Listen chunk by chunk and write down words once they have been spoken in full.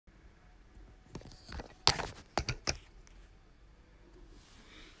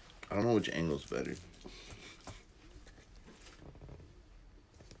I don't know which angle's better.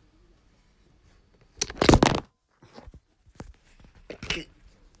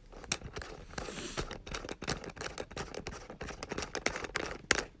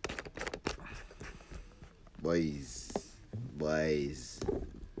 Boys. Boys.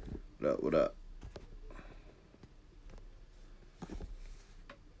 What up, what up?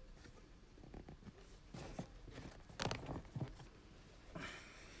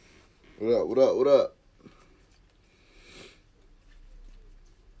 What up, what up, what up?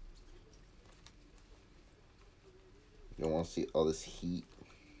 You don't want to see all this heat.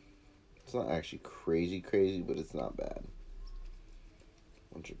 It's not actually crazy, but it's not bad.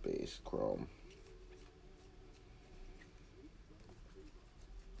 Bunch of base, chrome.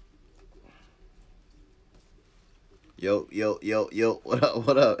 Yo,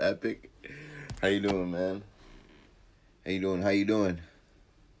 what up, Epic? How you doing, man? How you doing?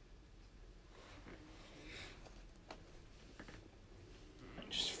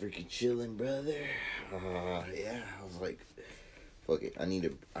 Just freaking chilling, brother. Yeah, I was like, fuck it. I need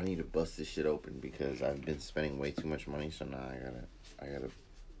to bust this shit open because I've been spending way too much money. So now I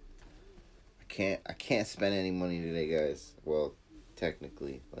can't spend any money today, guys. Well,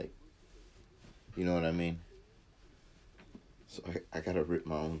 technically, like, you know what I mean. So I gotta rip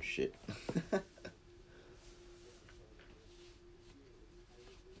my own shit.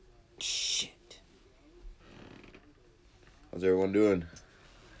 Shit. How's everyone doing?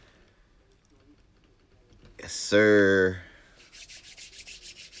 Yes, sir.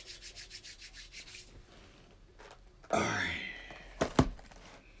 Alright.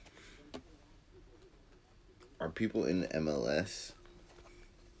 Are people in the MLS?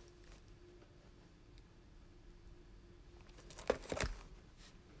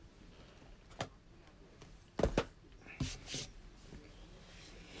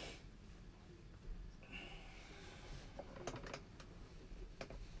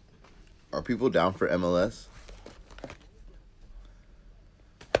 Are people down for MLS?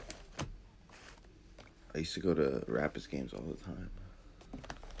 I used to go to Rapids games all the time.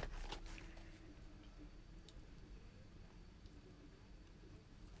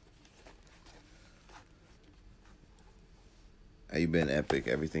 How you been, Epic?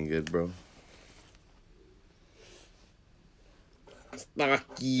 Everything good, bro?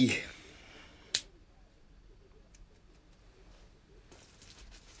 Stocky.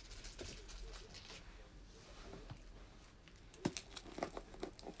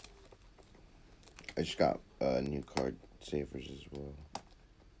 I just got new card savers as well.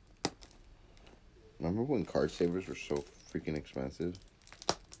 Remember when card savers were so freaking expensive?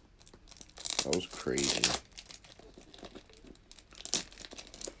 That was crazy.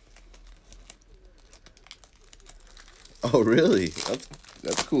 Oh, really?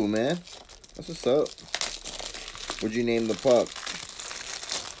 That's cool, man. That's what's up. What'd you name the pup?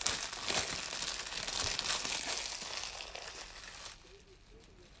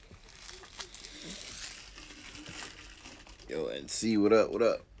 Yo, and see what up, what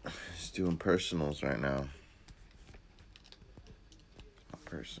up? Just doing personals right now. Not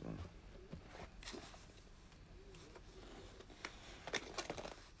personal.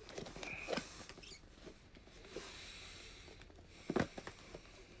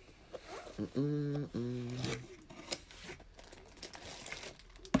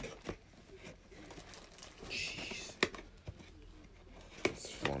 Jeez. That's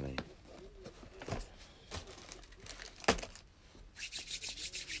funny.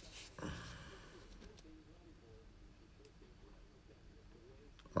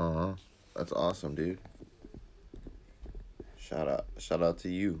 That's awesome, dude. Shout out to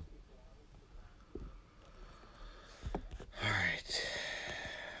you. Alright.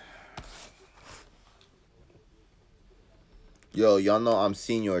 Yo, y'all know I'm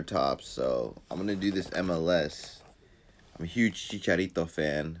senior top, so I'm gonna do this MLS. I'm a huge Chicharito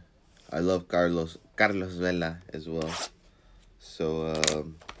fan. I love Carlos Vela as well. So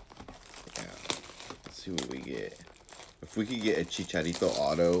yeah. Let's see what we get. If we could get a Chicharito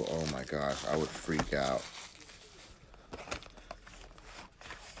auto, oh my gosh, I would freak out.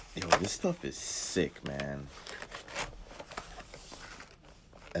 Yo, this stuff is sick, man.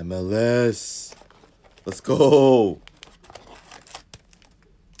 MLS. Let's go.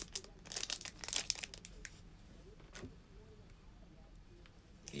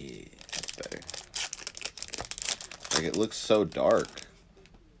 Yeah, that's better. Like, it looks so dark.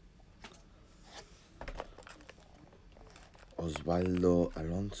 Osvaldo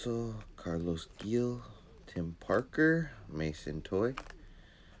Alonso, Carlos Gil, Tim Parker, Mason Toy.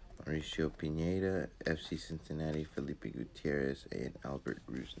 Mauricio Pineda, FC Cincinnati, Felipe Gutierrez, and Albert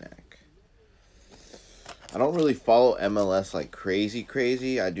Rusnak. I don't really follow MLS like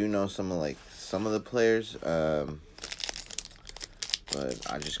crazy. I do know some of the players, but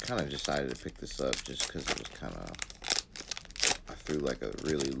I just kind of decided to pick this up just because it was kind of, I threw like a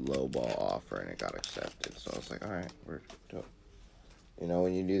really low ball offer and it got accepted. So I was like, all right, we're dope. You know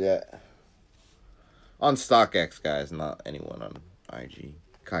when you do that on StockX, guys, not anyone on IG.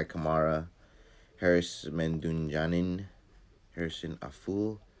 Kai Kamara, Harris Mendunjanin, Harrison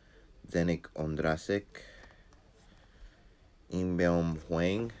Aful, Zenik Ondrasek, Imbeom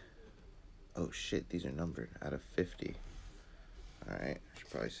Huang. Oh shit, these are numbered out of 50. Alright, I should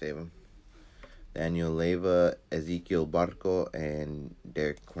probably save them. Daniel Leyva, Ezekiel Barco, and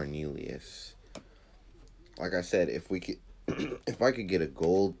Derek Cornelius. Like I said, if we could, if I could get a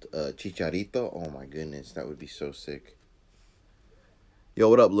gold Chicharito, oh my goodness, that would be so sick. Yo,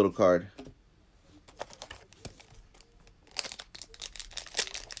 what up, little card?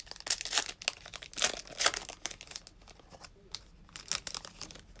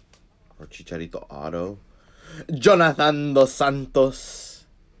 Or Chicharito auto. Jonathan Dos Santos.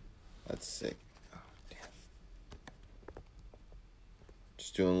 That's sick. Oh, damn.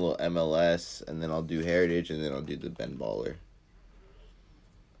 Just doing a little MLS, and then I'll do Heritage, and then I'll do the Ben Baller.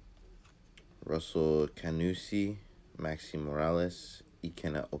 Russell Canusi, Maxi Morales,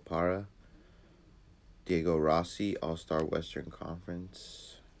 Ikena Opara, Diego Rossi, All-Star Western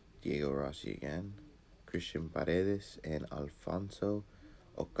Conference, Diego Rossi again, Christian Paredes, and Alfonso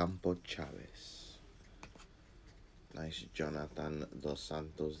Ocampo Chavez. Nice Jonathan Dos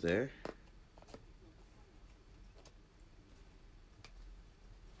Santos there.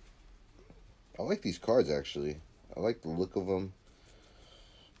 I like these cards, actually. I like the look of them.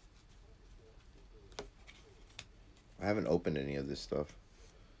 I haven't opened any of this stuff.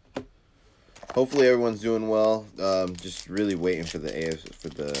 Hopefully everyone's doing well. Just really waiting for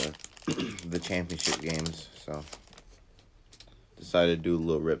the the championship games. So decided to do a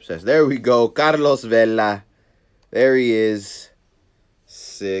little rip session. There we go, Carlos Vela. There he is.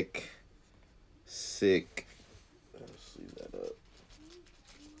 Sick. Let's leave that up.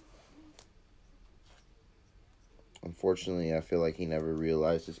 Unfortunately, I feel like he never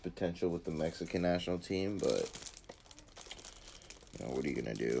realized his potential with the Mexican national team, but you know, what are you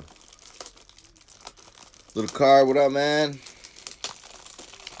gonna do? Little car, what up, man?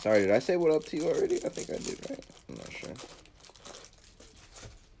 Sorry, did I say what up to you already? I think I did, right? I'm not sure.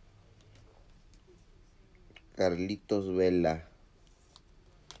 Carlitos Vela.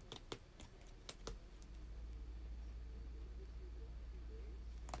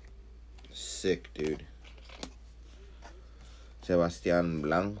 Sick, dude. Sebastian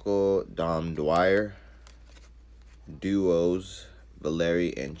Blanco, Dom Dwyer. Duos,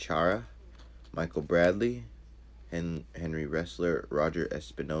 Valeri and Chara. Michael Bradley, Henry Wrestler, Roger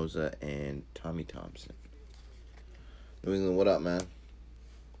Espinoza, and Tommy Thompson. New England, what up, man?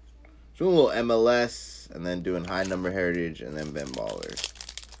 Doing a little MLS, and then doing high number Heritage, and then Ben Baller.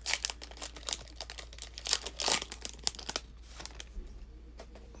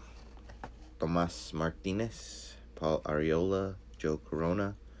 Tomas Martinez, Paul Arriola, Joe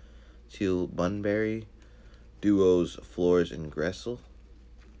Corona, Teal Bunbury, Duos Flores and Gressel,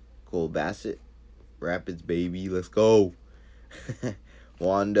 Cole Bassett, Rapids baby, let's go.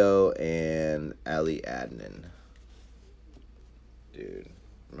 Wando and Ali Adnan. Dude,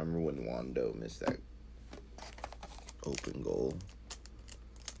 remember when Wando missed that open goal?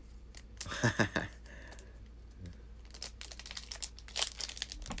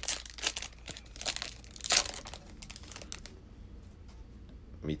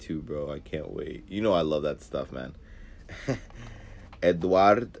 Me too, bro. I can't wait. You know I love that stuff, man.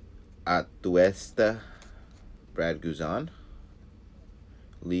 Eduard Atuesta, Brad Guzan,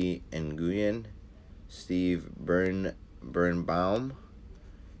 Lee Nguyen, Steve Birnbaum,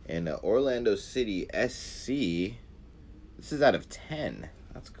 and Orlando City SC. This is out of 10.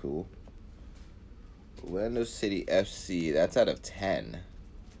 That's cool. Orlando City FC. That's out of 10.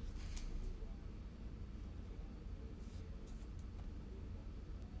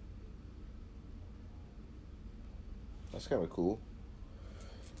 That's kind of cool.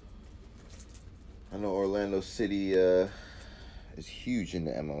 I know Orlando City is huge in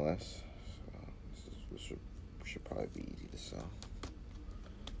the MLS, so this should probably be easy to sell.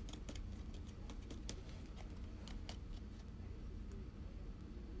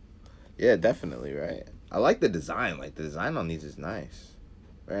 Yeah, definitely, right? I like the design. Like, the design on these is nice.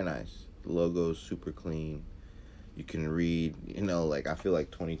 Very nice. The logo is super clean. You can read, you know, like, I feel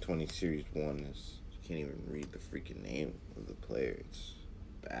like 2020 Series 1 is, you can't even read the freaking name of the player. It's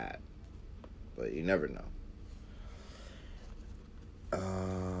bad. But you never know.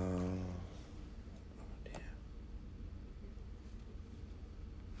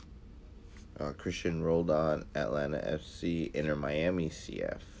 Christian Roldan, Atlanta FC, Inter Miami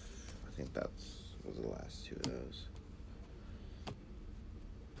CF. I think that's was the last two of those.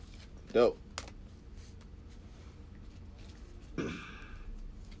 Dope.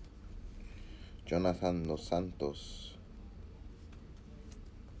 Jonathan Dos Santos.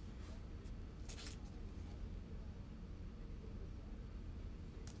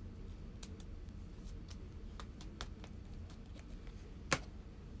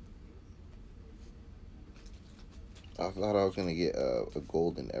 I thought I was going to get a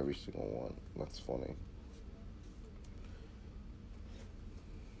gold in every single one. That's funny.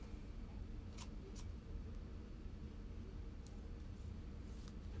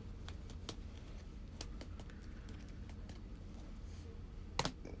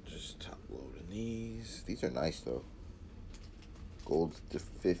 Just top loading these. These are nice, though. Gold to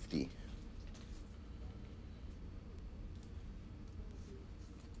 50.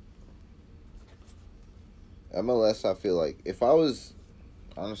 MLS, I feel like if I was,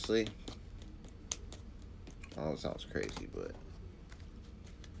 honestly, I know it sounds crazy, but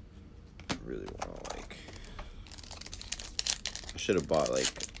I really want to, like, I should have bought,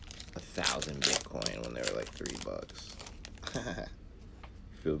 like, 1,000 Bitcoin when they were, like, $3.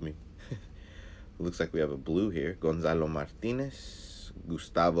 Feel me? Looks like we have a blue here. Gonzalo Martinez,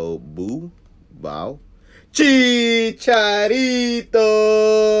 Gustavo Bao, Chicharito.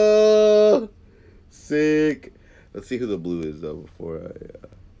 Sick. Let's see who the blue is though before I.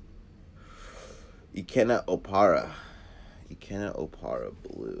 Ikenna Opara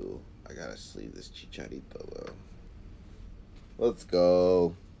blue. I gotta sleeve this Chicharito though. Let's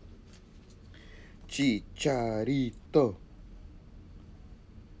go. Chicharito.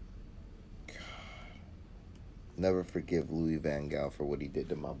 God. Never forgive Louis Van Gaal for what he did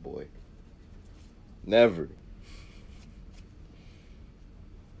to my boy. Never.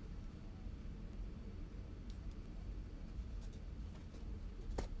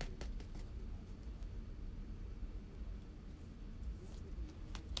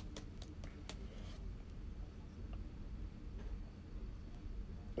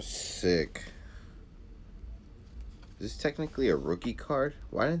 Sick. Is this technically a rookie card?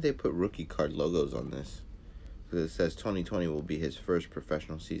 Why didn't they put rookie card logos on this? Because it says 2020 will be his first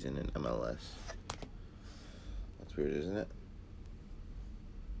professional season in MLS. That's weird, isn't it?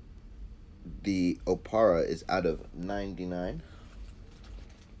 The Opara is out of 99.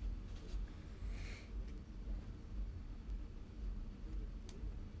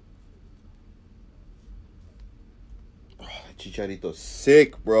 Chicharito's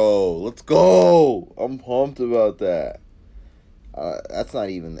sick, bro. Let's go. I'm pumped about that. That's not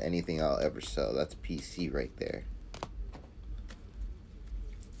even anything I'll ever sell. That's PC right there.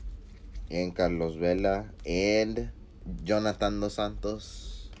 And Carlos Vela and Jonathan Dos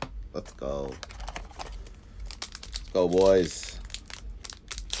Santos. Let's go. Let's go, boys.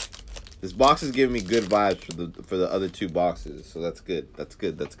 This box is giving me good vibes for the other two boxes, so that's good. That's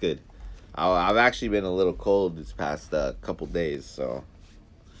good. That's good. I've actually been a little cold this past couple days, so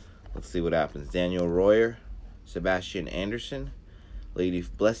let's see what happens. Daniel Royer, Sebastian Anderson, Lady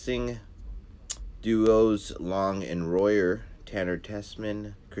Blessing, duos Long and Royer, Tanner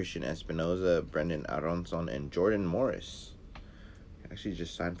Tessman, Christian Espinoza, Brendan Aronson, and Jordan Morris. Actually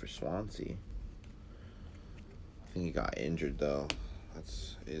just signed for Swansea. I think he got injured though.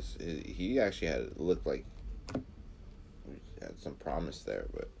 He actually looked like he had some promise there,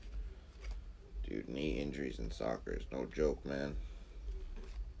 but dude, knee injuries in soccer is no joke, man.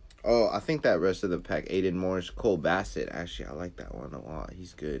 Oh, I think that rest of the pack, Aiden Morris, Cole Bassett. Actually, I like that one a lot.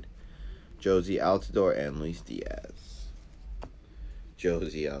 He's good. Josie Altidore and Luis Diaz.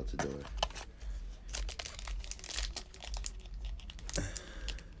 Josie Altidore.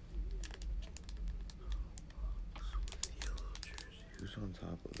 Who's on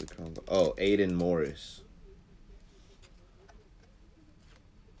top of the combo? Oh, Aiden Morris.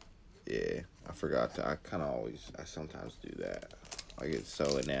 Yeah, I forgot to. I sometimes do that. I get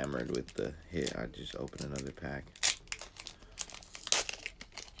so enamored with the hit, I just open another pack.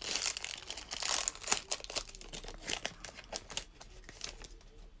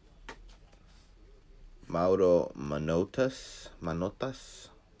 Mauro Manotas,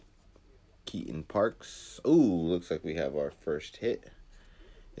 Keaton Parks. Ooh, looks like we have our first hit.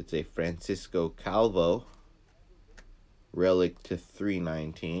 It's a Francisco Calvo, relic to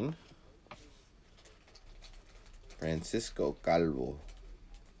 319. Francisco Calvo.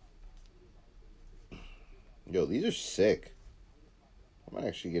 Yo, these are sick. I might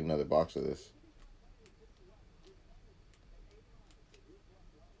actually get another box of this.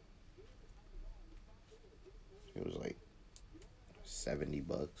 It was like $70.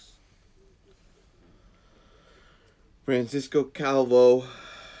 Francisco Calvo,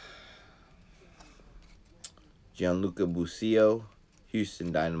 Gianluca Busio,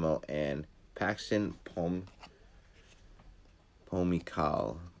 Houston Dynamo, and Paxton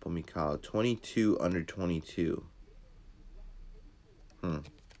Pomykal, 22 under 22. I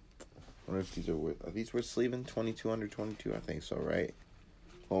wonder if these are these worth sleeving? 22 under 22? I think so, right?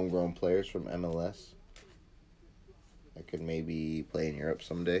 Homegrown players from MLS. I could maybe play in Europe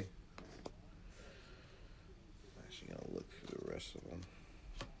someday. I'm actually going to look through the rest of them.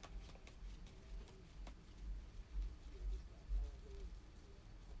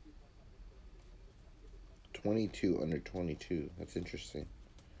 $22 under 22. That's interesting.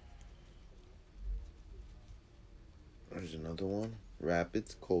 There's another one.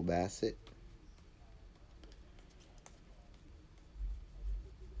 Rapids, Cole Bassett.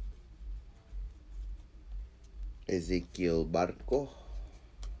 Ezequiel Barco.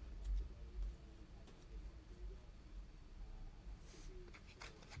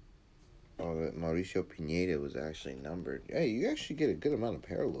 Oh, that Mauricio Pineda was actually numbered. Hey, you actually get a good amount of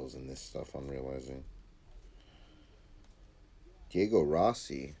parallels in this stuff, I'm realizing. Diego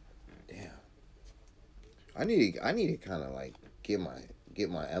Rossi. Damn. I need to kind of like get my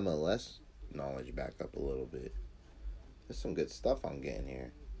MLS knowledge back up a little bit. There's some good stuff I'm getting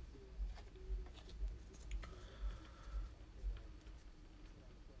here.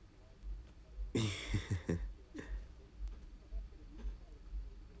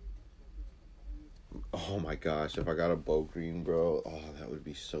 Oh my gosh, if I got a Bo Green, bro, oh, that would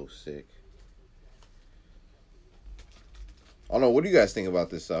be so sick. I don't know, what do you guys think about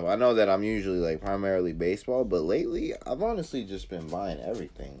this stuff? I know that I'm usually like primarily baseball, but lately I've honestly just been buying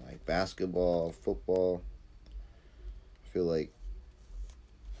everything, like basketball, football. I feel like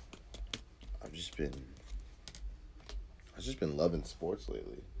I've just been loving sports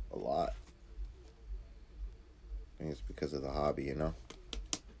lately a lot. I think it's because of the hobby, you know?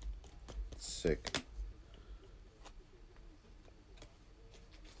 It's sick.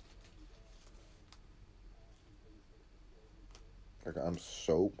 Like, I'm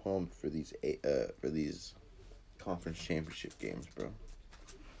so pumped for these conference championship games, bro.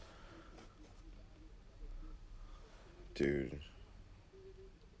 Dude.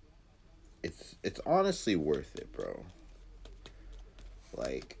 It's honestly worth it, bro.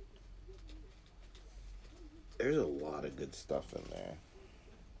 Like, there's a lot of good stuff in there.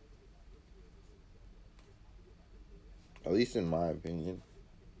 At least in my opinion.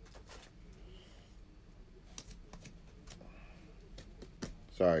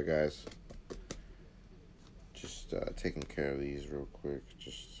 Sorry, guys. Just taking care of these real quick.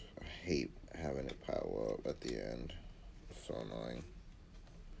 Just, I hate having it pile up at the end. It's so annoying.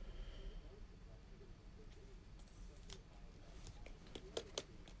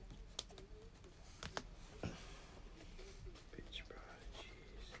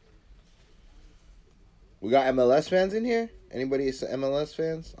 We got MLS fans in here? Anybody is MLS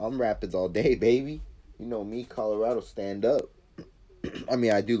fans? I'm Rapids all day, baby. You know me, Colorado, stand up. I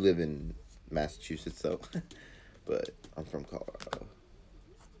mean, I do live in Massachusetts, though. But I'm from Colorado.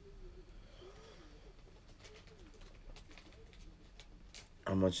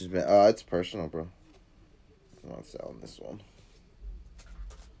 How much has been... it's personal, bro. I'm not selling this one.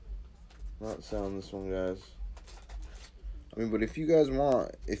 Not selling this one, guys. I mean, but if you guys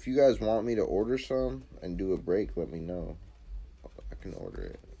want me to order some and do a break, let me know. I can order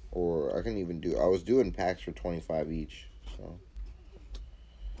it. Or I can even I was doing packs for 25 each, so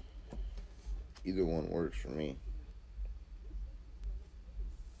either one works for me.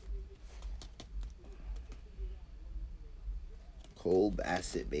 Cole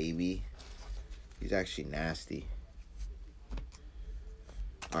Bassett, baby. He's actually nasty.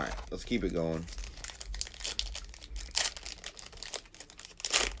 Alright, let's keep it going.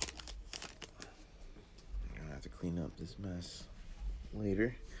 I'm gonna have to clean up this mess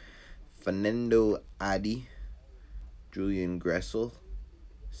later. Fernando Adi, Julian Gressel,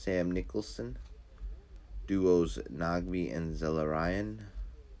 Sam Nicholson, duos Nagby and Zelarayan,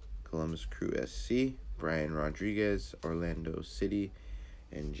 Columbus Crew SC, Brian Rodriguez, Orlando City,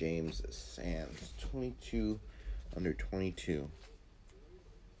 and James Sands. 22 under 22.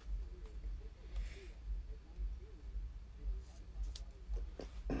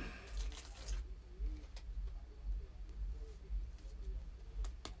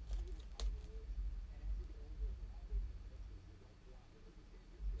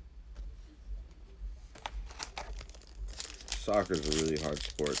 Soccer is a really hard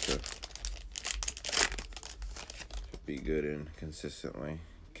sport to be good in consistently.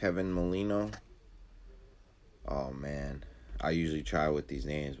 Kevin Molino. Oh, man. I usually try with these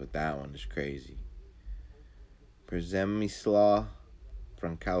names, but that one is crazy. Przemysław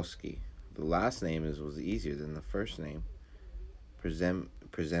Frankowski. The last name was easier than the first name.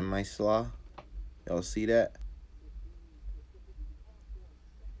 Przemysław. Y'all see that?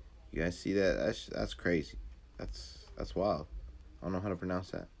 You guys see that? That's crazy. That's wild. I don't know how to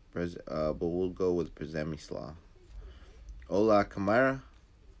pronounce that. But we'll go with Przemysław. Ola Kamara.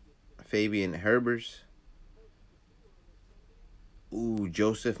 Fabian Herbers. Ooh,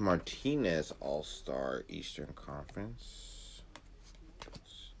 Joseph Martinez, All-Star Eastern Conference.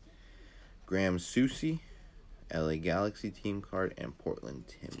 Graham Susi, LA Galaxy team card, and Portland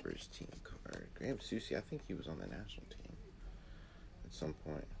Timbers team card. Graham Susi, I think he was on the national team at some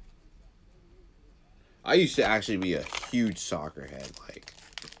point. I used to actually be a huge soccer head. Like,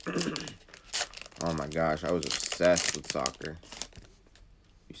 oh my gosh, I was obsessed with soccer.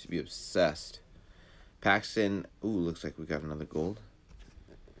 Used to be obsessed. Paxton, ooh, looks like we got another gold.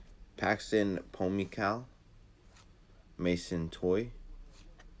 Paxton Pomykal, Mason Toy,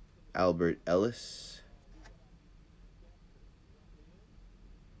 Albert Ellis,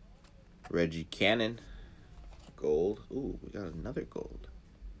 Reggie Cannon, gold. Ooh, we got another gold.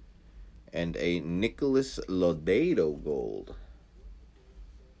 And a Nicholas Lodeiro gold.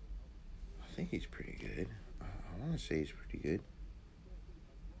 I think he's pretty good. I want to say he's pretty good.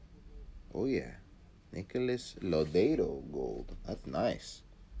 Oh, yeah. Nicholas Lodeiro gold. That's nice.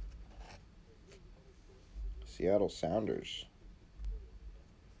 Seattle Sounders.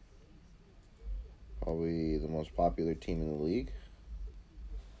 Probably the most popular team in the league.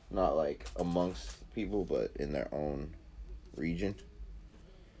 Not like amongst people, but in their own region.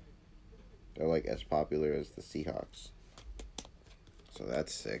 They're like as popular as the Seahawks. So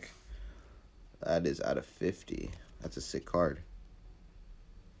that's sick. That is out of 50. That's a sick card.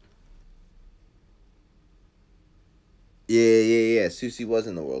 Yeah. Susie was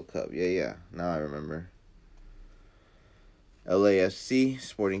in the World Cup. Yeah. Now I remember. LAFC,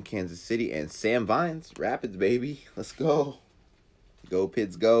 Sporting Kansas City, and Sam Vines. Rapids, baby. Let's go. Go,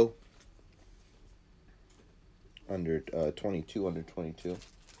 Pids, go. Under 22.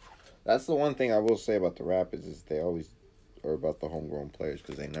 That's the one thing I will say about the Rapids is they always are about the homegrown players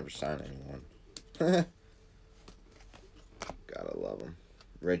because they never sign anyone. Gotta love them.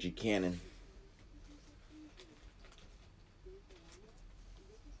 Reggie Cannon.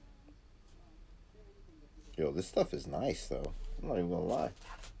 Yo, this stuff is nice, though. I'm not even gonna lie.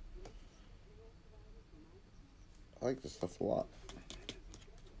 I like this stuff a lot.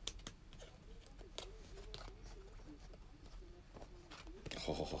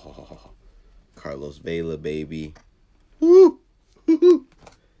 Oh, Carlos Vela, baby. Woo!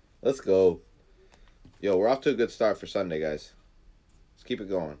 Let's go. Yo, we're off to a good start for Sunday, guys. Let's keep it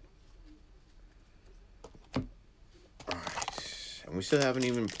going. Alright. And we still haven't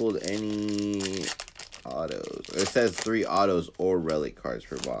even pulled any autos. It says 3 autos or relic cards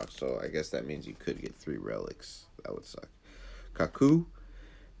per box, so I guess that means you could get 3 relics. That would suck. Kaku,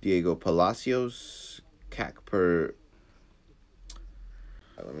 Diego Palacios, Kakper.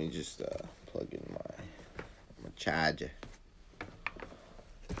 Let me just plug in my charger.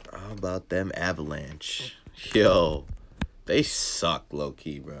 How about them Avalanche? Yo, they suck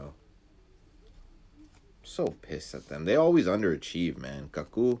low-key, bro. So pissed at them. They always underachieve, man.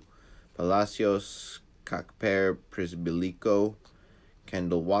 Kaku, Palacios, Kakper, Prisbilico,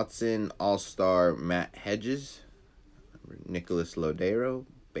 Kendall Watson, All-Star Matt Hedges, Nicholas Lodeiro,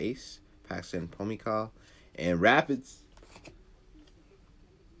 base, Paxton Pomykal, and Rapids.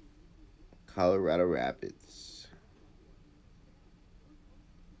 Colorado Rapids.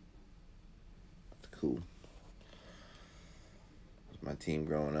 That's cool. That's my team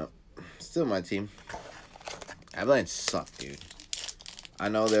growing up. Still my team. Avalanche suck, dude. I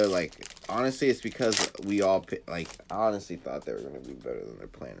know they're like, honestly, it's because we all like. I honestly thought they were gonna be better than they're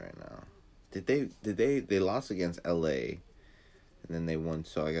playing right now. They lost against LA, and then they won.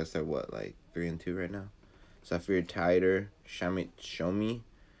 So I guess they're what, like 3-2 right now. Safir Tider, Shamit Shomi,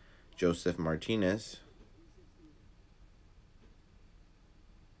 Joseph Martinez.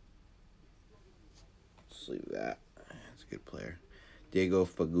 Let's leave that. That's a good player. Diego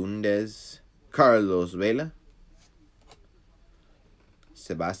Fagundes, Carlos Vela,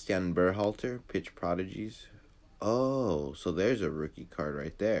 Sebastian Berhalter, pitch prodigies. Oh, so there's a rookie card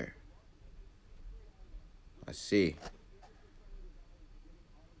right there. I see.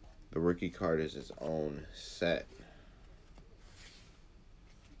 The rookie card is its own set.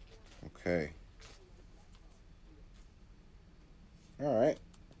 Okay. All right.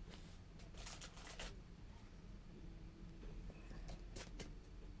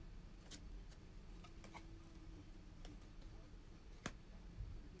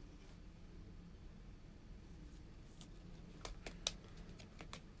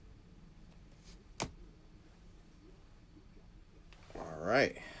 All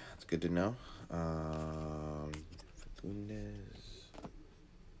right. That's good to know.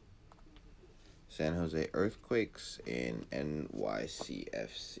 San Jose Earthquakes in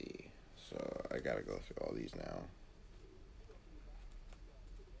NYCFC. So I gotta go through all these now.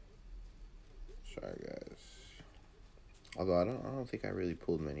 Sorry guys. Although I don't think I really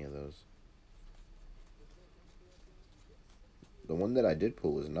pulled many of those. The one that I did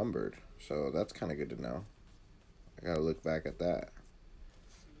pull was numbered, so that's kind of good to know. I gotta look back at that.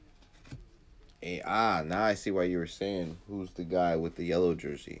 Hey, now I see why you were saying who's the guy with the yellow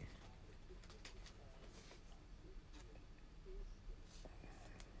jersey.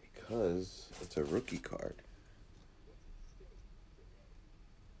 Because it's a rookie card.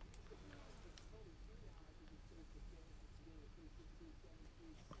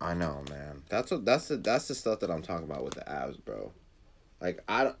 I know, man. That's the stuff that I'm talking about with the Avs, bro. Like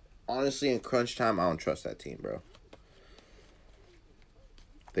honestly, in crunch time, I don't trust that team, bro.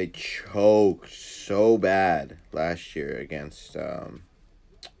 They choked so bad last year against who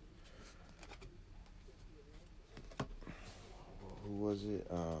was it?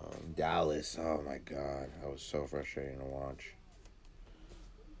 Dallas. Oh my god, that was so frustrating to watch.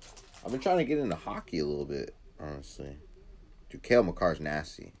 I've been trying to get into hockey a little bit, honestly. Dude, Cale Makar's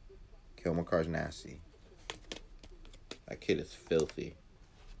nasty. Cale Makar's nasty. That kid is filthy.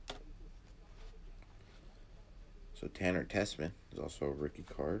 So Tanner Tessman is also a rookie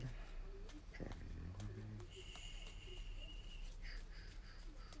card.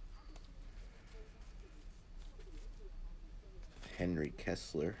 Henry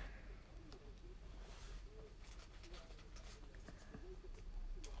Kessler.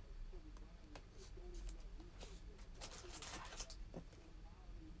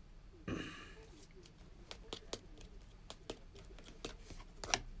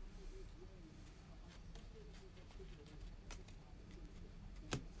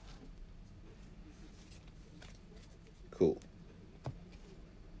 Cool.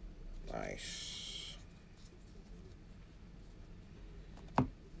 Nice.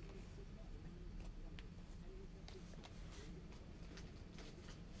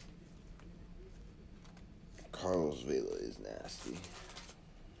 Carlos Vela is nasty.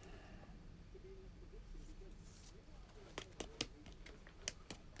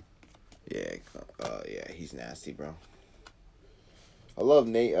 Yeah, he's nasty, bro. I love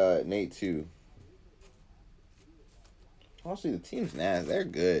Nate too. Honestly, the team's nasty. They're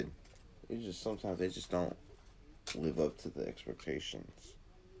good. It's just sometimes they just don't live up to the expectations.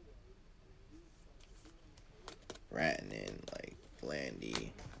 Rantanen, like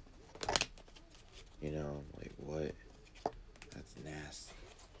Landy. You know, like what? That's nasty.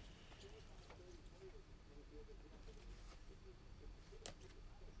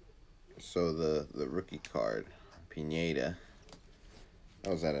 So the rookie card, Pineda.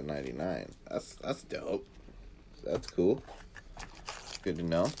 That was at a 99. That's dope. That's cool. Good to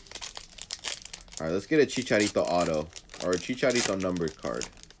know. All right, let's get a Chicharito auto or a Chicharito numbered card.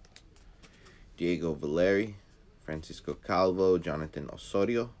 Diego Valeri, Francisco Calvo, Jonathan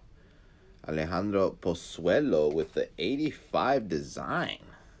Osorio, Alejandro Pozuelo with the 85 design.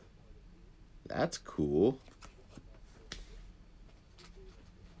 That's cool.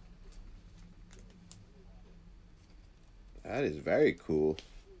 That is very cool.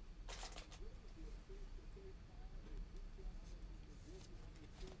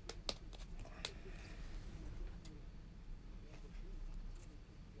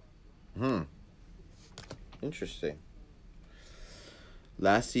 Interesting.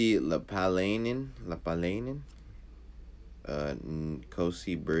 Lassie Lapalainen,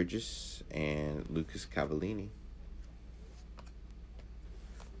 Kosi Burgess, and Lucas Cavallini.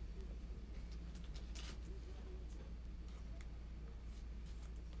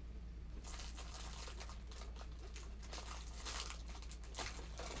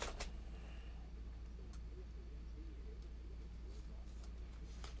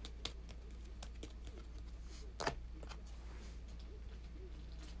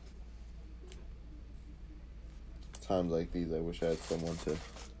 Times like these, I wish I had someone to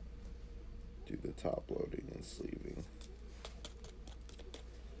do the top loading and sleeving.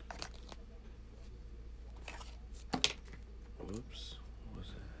 Oops, what was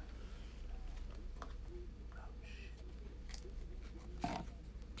that?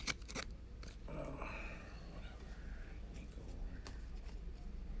 Oh, whatever.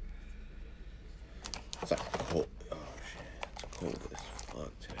 It's like cold. Oh shit, it's cold as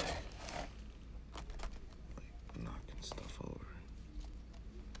fuck today. Like knocking stuff over.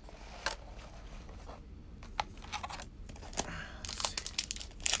 Let's see.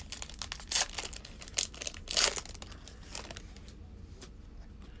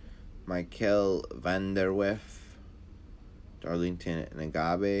 Michael Vanderweff, Darlington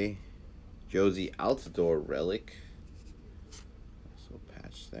Nagabe, Josie Altidore relic. Also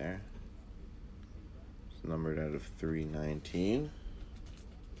patch there. It's numbered out of 319.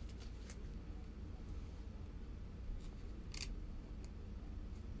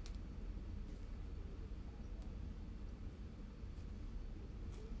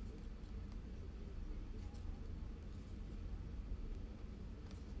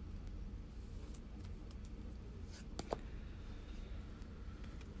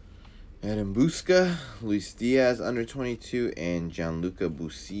 Adam Busca, Luis Diaz, under 22, and Gianluca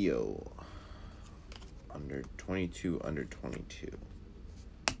Busio, under 22, under 22.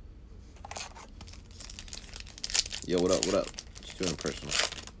 Yo, what up, what up? Just doing personal.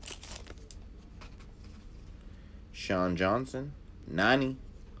 Sean Johnson, Nani,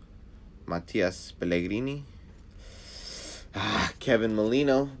 Matias Pellegrini, Kevin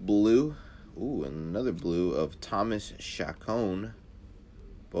Molino, blue. Ooh, another blue of Thomas Chacon.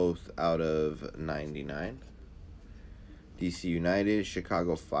 Both out of 99. DC United,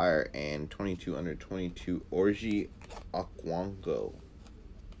 Chicago Fire, and 22 under 22, Orji Okwanko.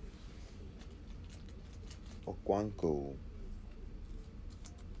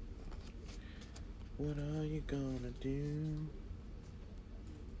 What are you gonna do?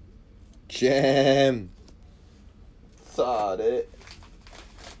 Jam! Saw it.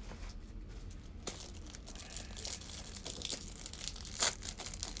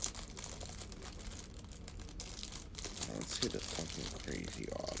 Let's hit a fucking crazy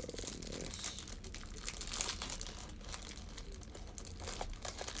auto in this.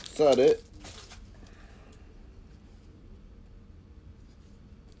 Is that it?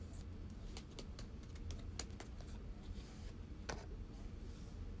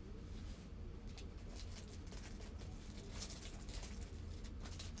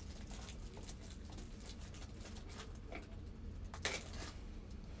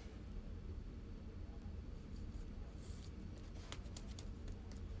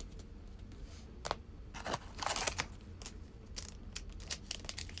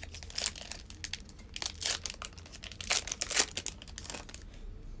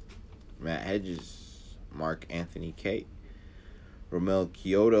 Matt Hedges, Mark Anthony Kate, Romel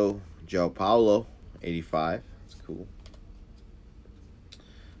Kyoto, João Paulo, 85. That's cool.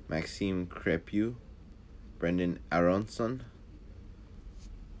 Maxime Crepeau, Brendan Aronson,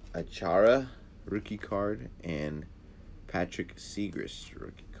 Achara, rookie card, and Patrick Segrist,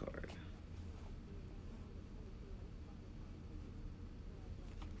 rookie card.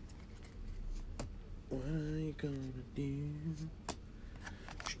 What are you gonna do?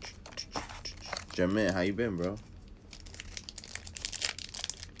 Jermaine, how you been, bro?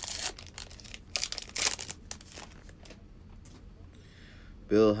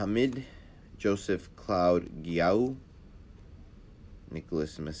 Bill Hamid, Joseph Cloud Giau,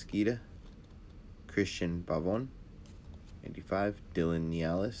 Nicholas Mesquita, Christian Pavon, 85, Dylan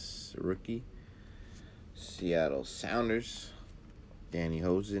Nialis, rookie, Seattle Sounders, Danny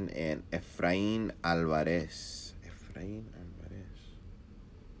Hosen, and Efrain Alvarez. Efrain Alvarez.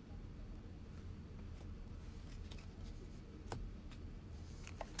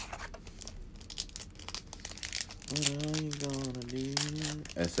 What are you gonna do?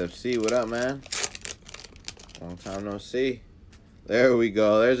 SFC, what up, man? Long time no see. There we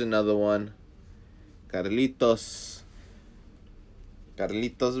go. There's another one. Carlitos.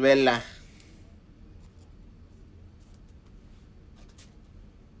 Carlitos Vela.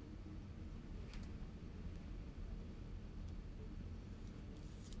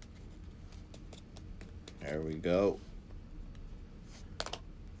 There we go.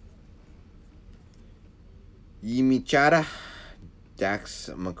 Yimichara, Dax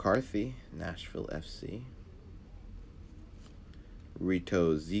McCarthy, Nashville FC.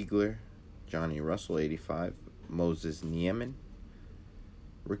 Rito Ziegler, Johnny Russell, 85. Moses Nieman.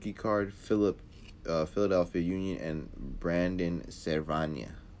 Rookie card, Philadelphia Union, and Brandon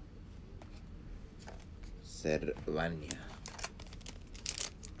Servania. Alright,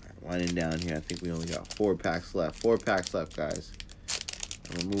 winding down here. I think we only got 4 packs left. 4 packs left, guys.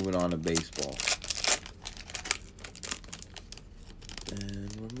 And we're moving on to baseball.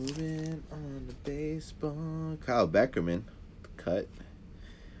 And we're moving on to baseball. Kyle Beckerman, cut.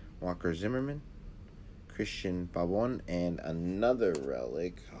 Walker Zimmerman, Christian Pavon, and another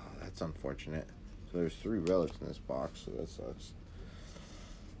relic. Oh, that's unfortunate. So there's 3 relics in this box, so that sucks.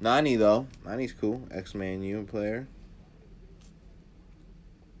 Nani, though. Nani's cool. X-Man U player.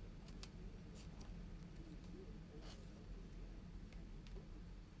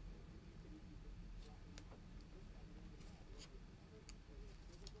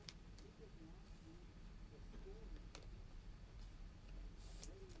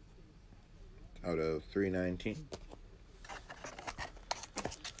 Out of 319.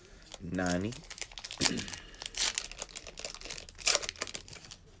 Nani.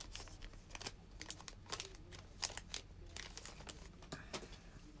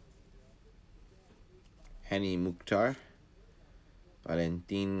 Henny Mukhtar.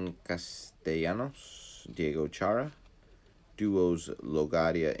 Valentin Castellanos. Diego Chara. Duos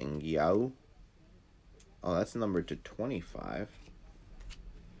Logaria and Giao. Oh, that's numbered to 25.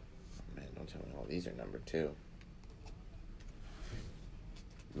 Man, don't tell me all these are numbered too.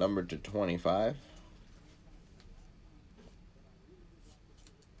 Numbered to 25.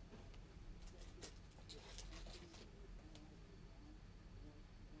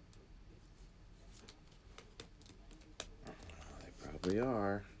 They probably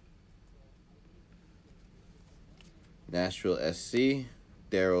are. Nashville SC,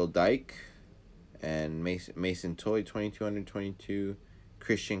 Daryl Dyke, and Mason Toy, 2222.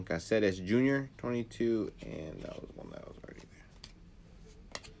 Christian Caceres Jr., 22, and that was one that was already there.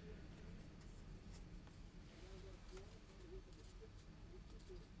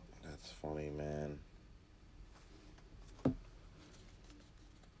 That's funny, man.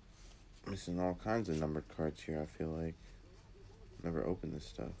 Missing all kinds of numbered cards here, I feel like. Never opened this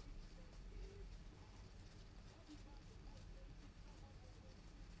stuff.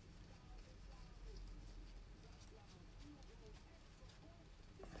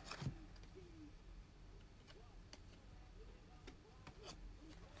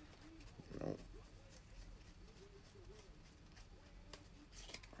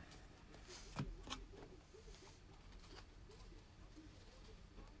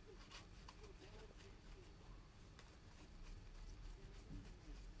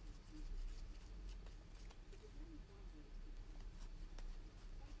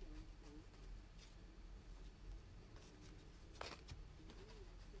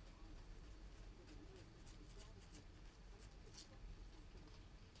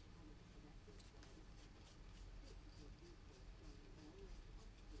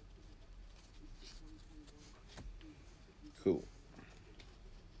 Cool.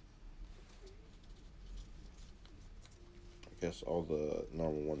 I guess all the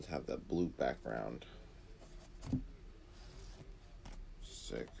normal ones have that blue background.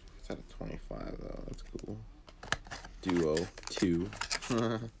 Sick. It's at a 25 though. That's cool. Duo 2.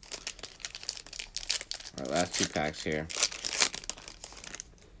 Alright, last 2 packs here.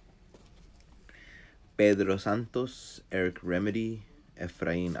 Pedro Santos, Eric Remedy,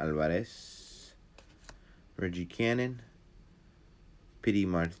 Efrain Alvarez, Reggie Cannon, Pity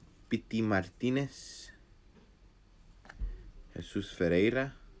Martinez, Jesus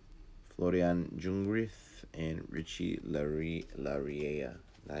Ferreira, Florian Jungrith, and Richie Lariea.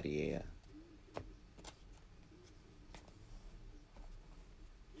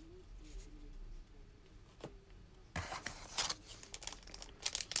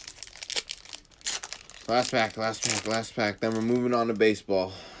 Last pack. Then we're moving on to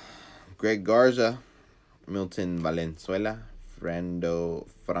baseball. Greg Garza, Milton Valenzuela,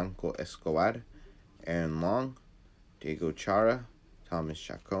 Franco Escobar, Aaron Long, Diego Chara, Thomas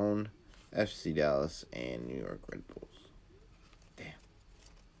Chacon, FC Dallas, and New York Red Bulls. Damn.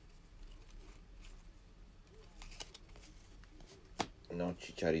 No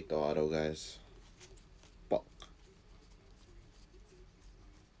Chicharito auto, guys. Fuck.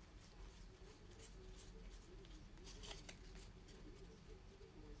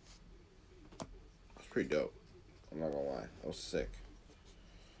 That's pretty dope. I'm not gonna lie. That was sick.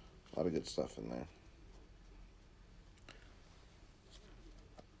 A lot of good stuff in there.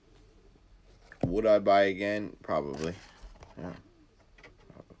 Would I buy again? Probably. Yeah.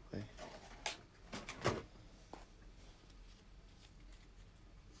 Probably.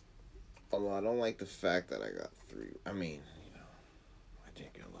 Although I don't like the fact that I got 3. I mean, you know, I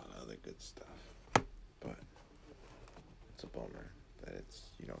did get a lot of other good stuff. But it's a bummer that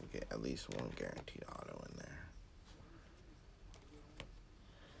it's you don't get at least one guaranteed auto in there.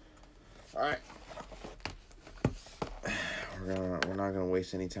 Alright. We're not gonna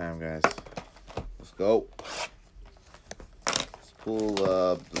waste any time, guys. Let's go. Let's pull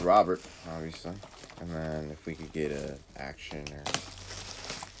the Robert, obviously. And then if we could get a action or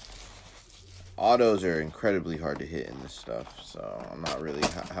autos are incredibly hard to hit in this stuff, so I'm not really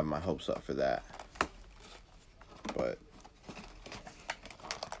have my hopes up for that.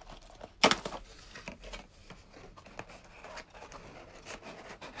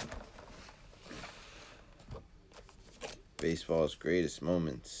 Baseball's greatest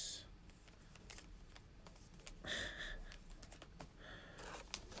moments.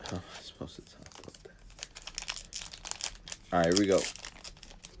 How am I supposed to talk about that? Alright, here we go.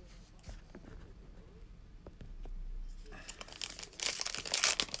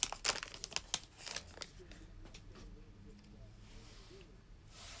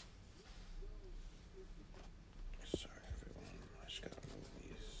 Sorry, everyone. I just gotta move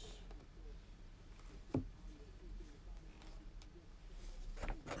these.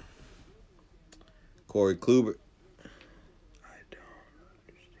 Corey Kluber. I don't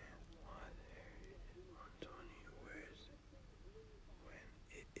understand why there is 120 when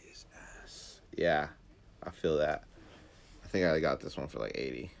it is ass. Yeah, I feel that. I think I got this one for like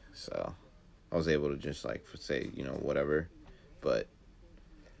 80, so I was able to just like say, you know, whatever. But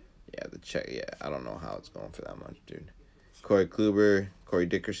yeah, the check, yeah, I don't know how it's going for that much, dude. Corey Kluber, Corey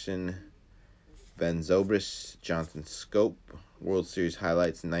Dickerson, Ben Zobrist, Jonathan Scope, World Series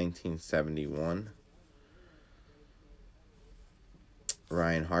highlights 1971.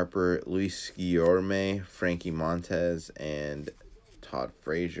 Ryan Harper, Luis Guillorme, Frankie Montez, and Todd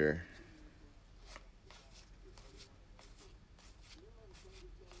Frazier.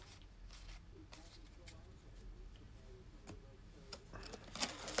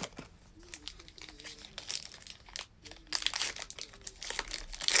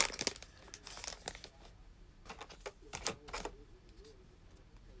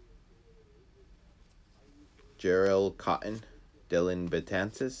 Jarrell Cotton, Dylan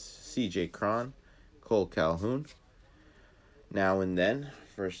Betances, C.J. Cron, Cole Calhoun. Now and Then,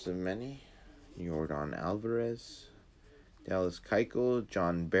 first of many, Yordan Alvarez, Dallas Keuchel,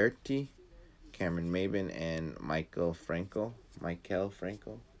 John Berti, Cameron Maben, and Michael Franco.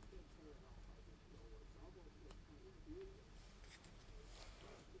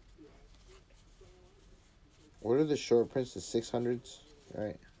 What are the short prints? The 600s,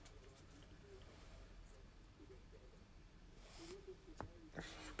 right?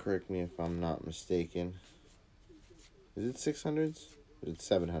 Correct me if I'm not mistaken. Is it 600s? Or is it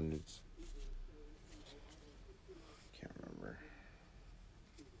 700s? Can't remember.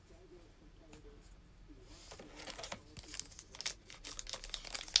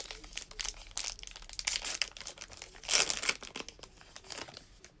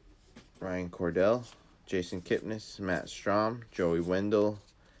 Ryan Cordell, Jason Kipnis, Matt Strom, Joey Wendell,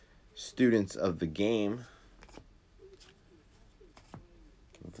 Students of the Game,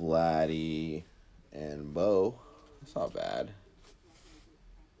 Vladdy and Bo. That's not bad.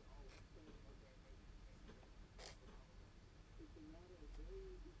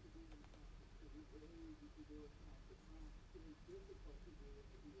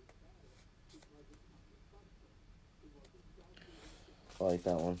 I like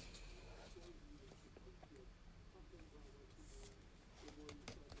that one.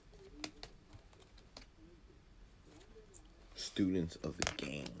 Students of the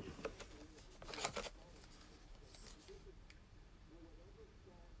Game.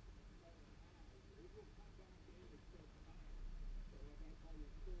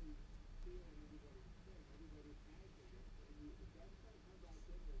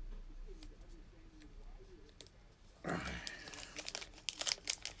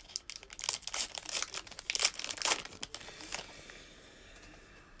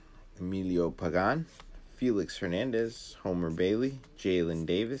 Emilio Pagan, Felix Hernandez, Homer Bailey, Jalen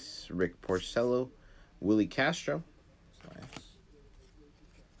Davis, Rick Porcello, Willie Castro. That's nice.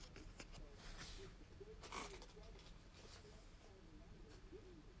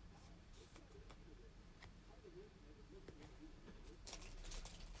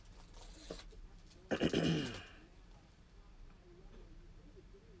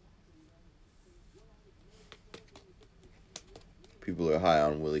 People are high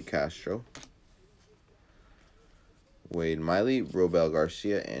on Willie Castro. Wade Miley, Robel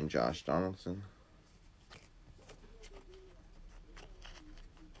Garcia, and Josh Donaldson.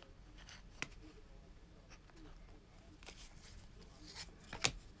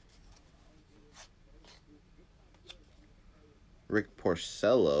 Rick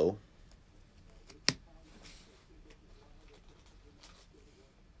Porcello.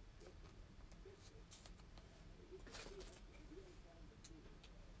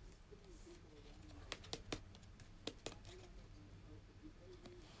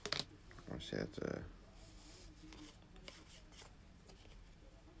 See, that's a...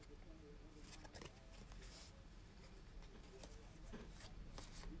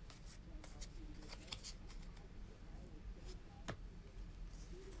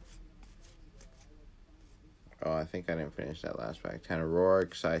 Oh, I think I didn't finish that last pack. Tanner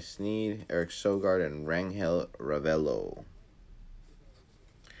Roark, Cy Sneed, Eric Sogard, and Rangel Ravelo.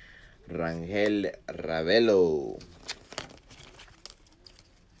 Rangel Ravelo.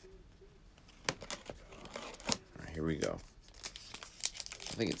 Alright, here we go.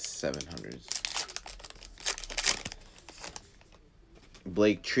 I think it's 700s.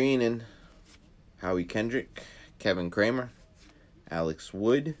 Blake Treenan, Howie Kendrick, Kevin Kramer, Alex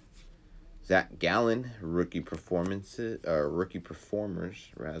Wood, Zach Gallen, rookie performers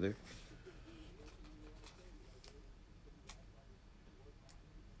rather.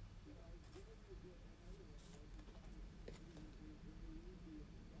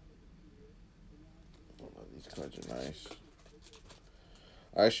 Oh, these cards are nice.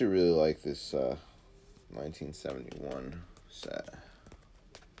 I actually really like this 1971 set.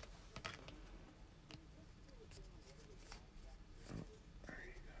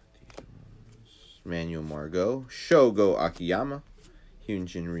 Manuel Margot, Shogo Akiyama,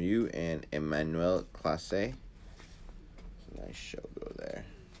 Hyunjin Ryu, and Emmanuel Classe. It's a nice Shogo there.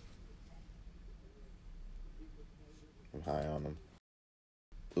 I'm high on him.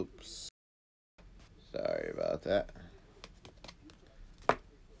 Oops. Sorry about that.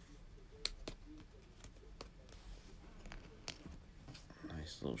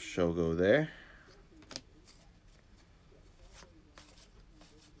 Nice little Shogo there.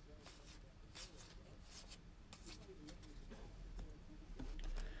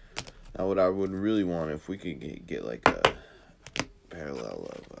 Now, what I would really want, if we could get like a parallel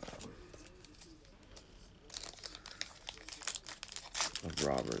of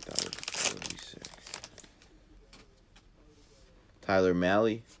Robert, that would be sick. Tyler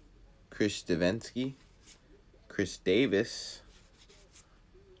Malley, Chris Davensky, Chris Davis,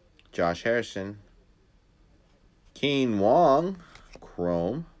 Josh Harrison, Keen Wong,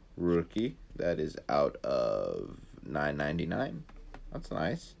 Chrome, rookie. That is out of $9.99. That's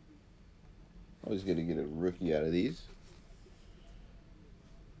nice. Always good to get a rookie out of these.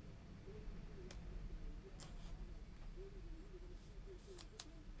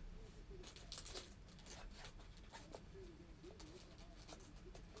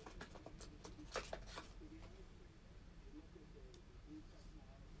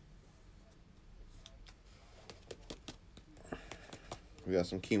 We got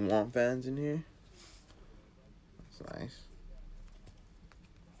some Keen Wong fans in here. That's nice.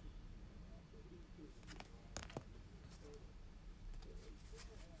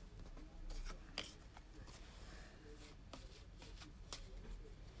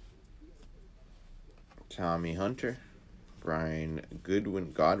 Tommy Hunter, Brian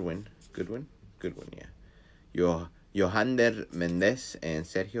Godwin, yeah. Yohander Mendez and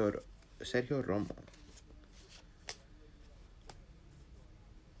Sergio Romo.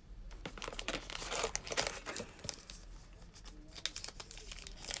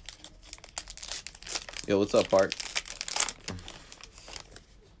 Yo, what's up, Park?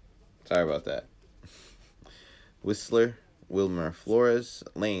 Sorry about that. Whistler, Wilmer Flores,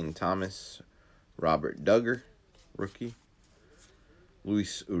 Lane Thomas, Robert Duggar, rookie.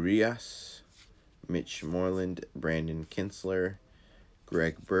 Luis Urias, Mitch Moreland, Brandon Kinsler,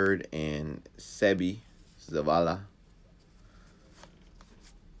 Greg Bird, and Sebi Zavala.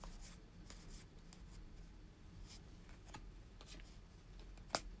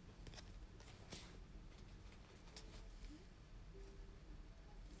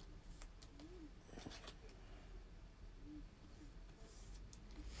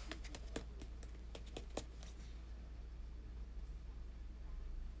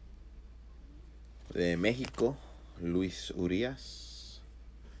 De Mexico, Luis Urias.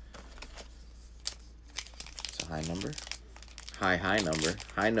 It's a high number. High number.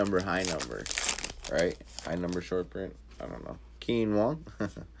 High number. Right? High number short print. I don't know. Keen Wong.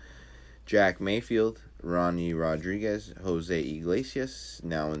 Jack Mayfield. Ronnie Rodriguez. Jose Iglesias.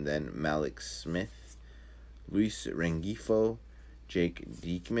 Now and then Malik Smith. Luis Rengifo. Jake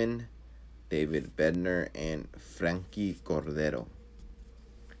Diekman. David Bednar. And Frankie Cordero.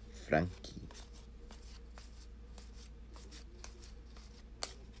 Frankie.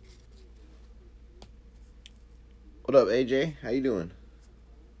 What up, AJ? How you doing?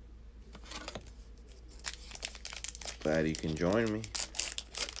 Glad you can join me.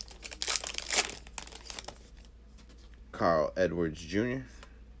 Carl Edwards Jr.,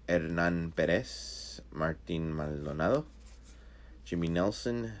 Hernan Perez, Martin Maldonado, Jimmy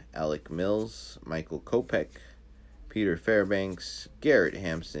Nelson, Alec Mills, Michael Kopech, Peter Fairbanks, Garrett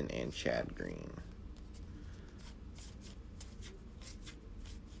Hampson, and Chad Green.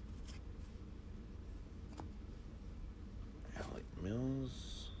 Alec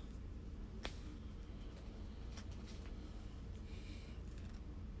Mills.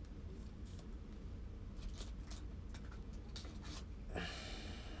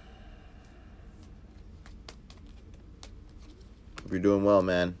 you're doing well,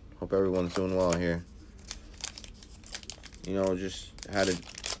 man. Hope everyone's doing well here. You know, just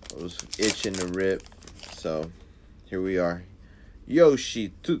was itching to rip. So, here we are.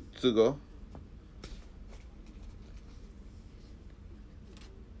 Yesssirrrr.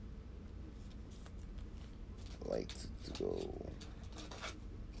 Like to go.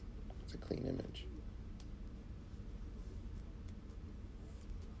 It's a clean image.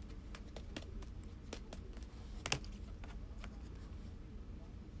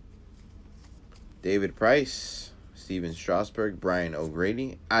 David Price, Steven Strasburg, Brian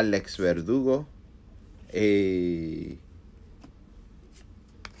O'Grady, Alex Verdugo. Hey.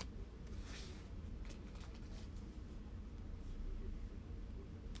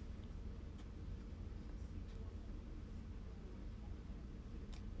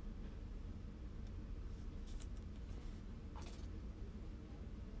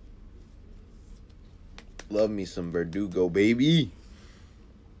 Love me some Verdugo, baby.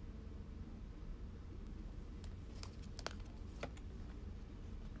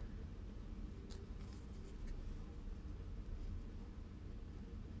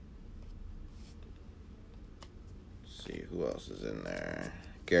 Let's see who else is in there.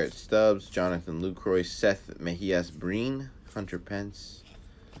 Garrett Stubbs, Jonathan Lucroy, Seth Mejias Breen, Hunter Pence.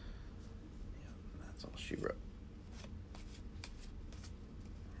 That's all she wrote.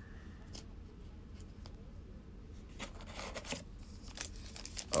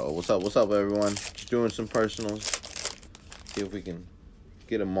 Oh, what's up, everyone? Just doing some personals. See if we can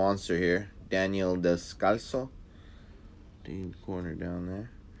get a monster here. Daniel Descalzo. Deep corner down there.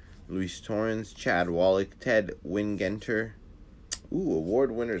 Luis Torrens, Chad Wallach, Ted Wingenter. Ooh,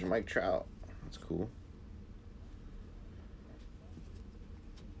 award winners Mike Trout. That's cool.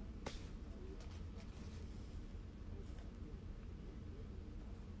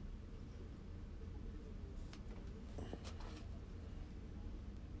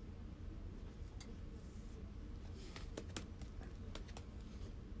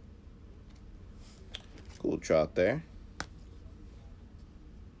 Cool Trout there.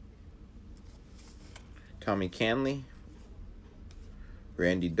 Tommy Canley,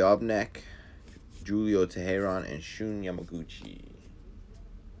 Randy Dobnak, Julio Teheran, and Shun Yamaguchi.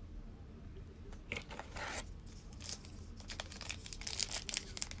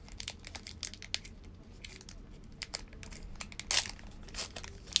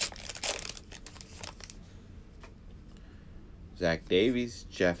 Zach Davies,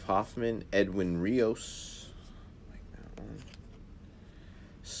 Jeff Hoffman, Edwin Rios, like that one.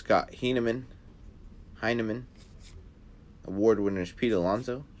 Scott Heineman, award winners Pete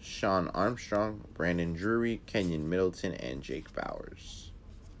Alonso, Sean Armstrong, Brandon Drury, Kenyon Middleton, and Jake Bowers.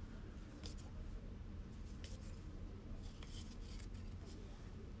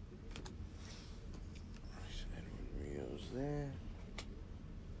 Edwin Rios there.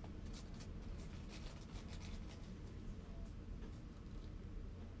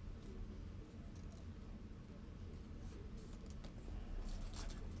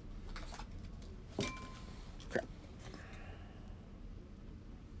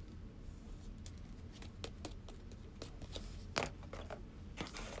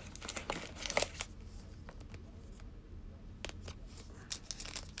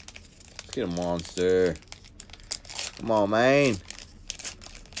 Let's get a monster. Come on, man.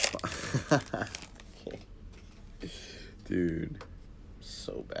 Okay. Dude,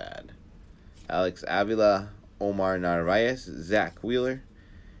 so bad. Alex Avila, Omar Narvaez, Zach Wheeler,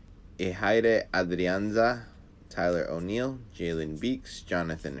 Ehaire Adrianza, Tyler O'Neill, Jalen Beeks,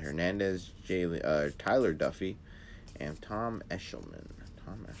 Jonathan Hernandez, Tyler Duffy, and Tom Eshelman.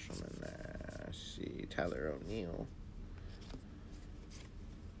 Let's see, Tyler O'Neill.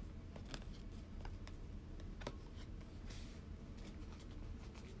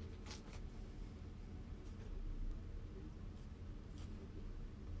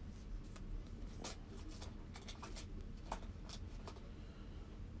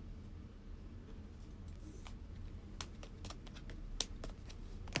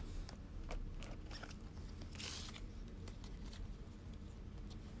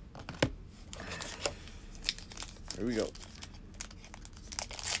 Here we go.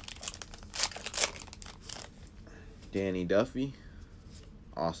 Danny Duffy,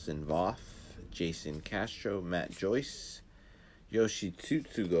 Austin Voth, Jason Castro, Matt Joyce, Yoshi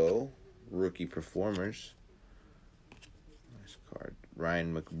Tutsugo, rookie performers. Nice card.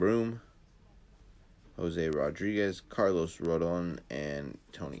 Ryan McBroom, Jose Rodriguez, Carlos Rodon, and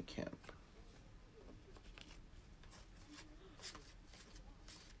Tony Kemp.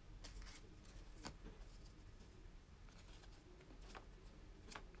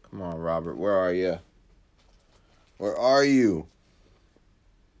 Come on, Robert. Where are you? Where are you?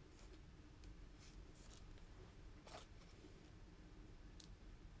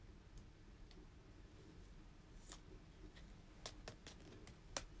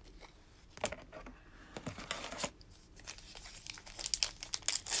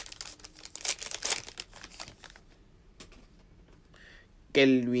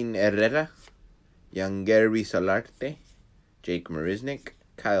 Kelvin Herrera, Young Gary Solarte, Jake Marisnik,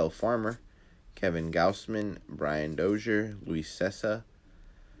 Kyle Farmer, Kevin Gaussman, Brian Dozier, Luis Cessa,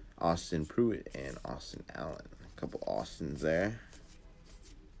 Austin Pruitt, and Austin Allen. A couple Austins there.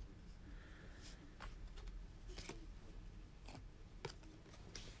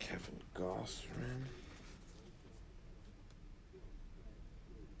 Kevin Gaussman.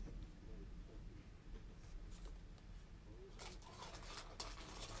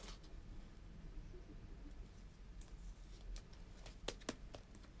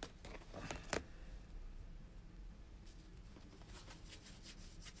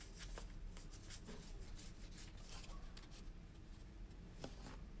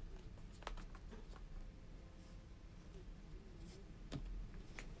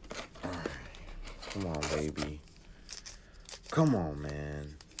 Come on, baby. Come on,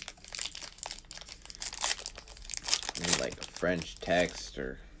 man. Need like a French text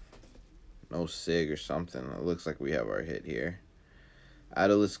or no sig or something. It looks like we have our hit here.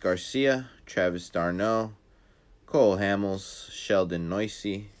 Adolis Garcia, Travis Darno, Cole Hamels, Sheldon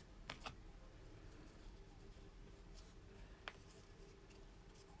Noisy,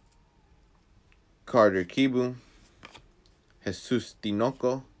 Carter Kibu, Jesus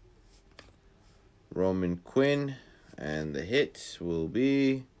Tinoco, Roman Quinn, and the hit will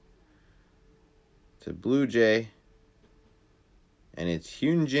be to Blue Jay, and it's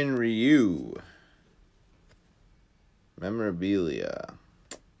Hyunjin Ryu. Memorabilia.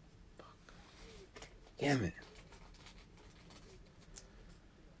 Fuck. Damn it.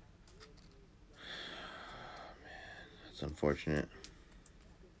 Oh, man, that's unfortunate.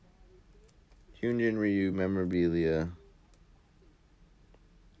 Hyunjin Ryu memorabilia.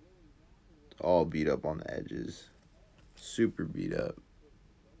 All beat up on the edges. Super beat up.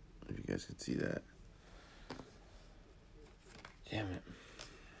 If you guys could see that. Damn it.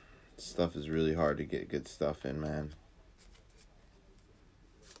 This stuff is really hard to get good stuff in, man.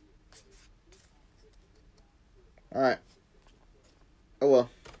 Alright. Oh well.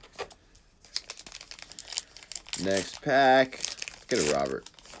 Next pack. Let's get a Robert.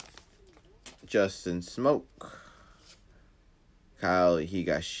 Justin Smoke. Kyle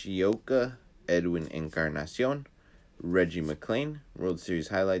Higashioka. Edwin Encarnacion. Reggie McClain. World Series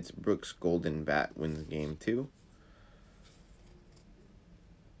highlights. Brooks Golden Bat wins game 2.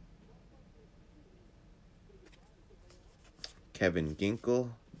 Kevin Ginkel.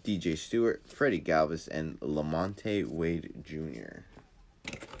 DJ Stewart. Freddie Galvis. And Lamonte Wade Jr.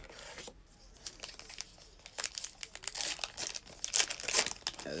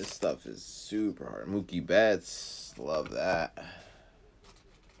 Yeah, this stuff is super hard. Mookie Betts. Love that.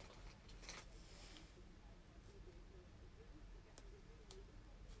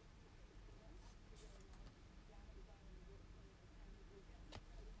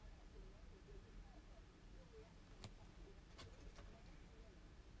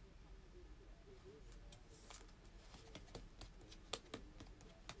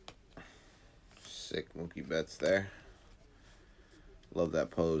 Sick Mookie Betts there. Love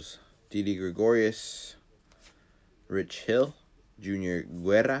that pose. Didi Gregorius. Rich Hill. Junior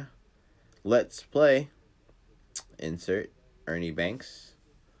Guerra. Let's Play. Insert. Ernie Banks.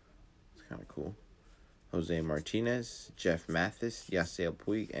 It's kind of cool. Jose Martinez. Jeff Mathis. Yasiel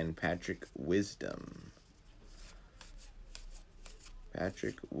Puig. And Patrick Wisdom.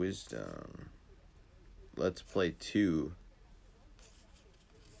 Patrick Wisdom. Let's Play 2.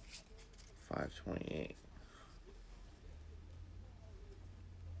 528.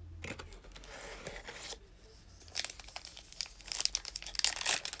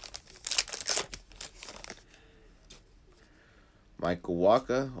 Michael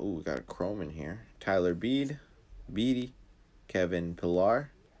Waka. Oh, we got a chrome in here. Tyler Beede. Kevin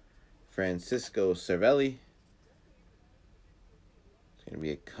Pillar. Francisco Cervelli. It's going to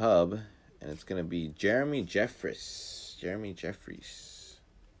be a Cub. And it's going to be Jeremy Jeffries.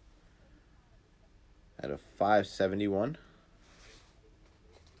 At a 571.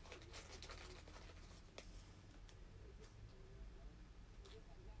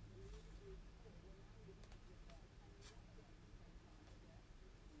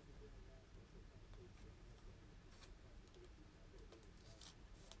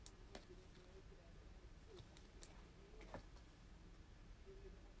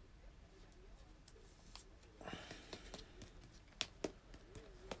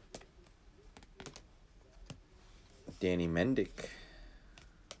 Danny Mendick,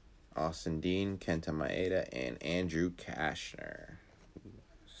 Austin Dean, Kenta Maeda, and Andrew Kashner.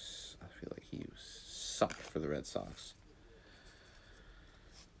 I feel like he sucked for the Red Sox.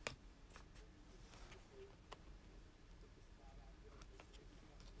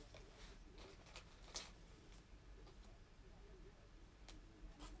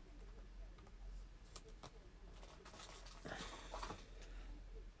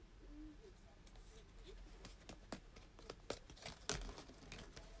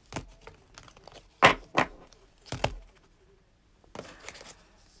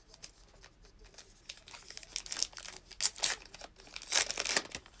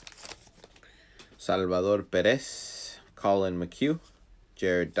 Salvador Perez, Colin McHugh,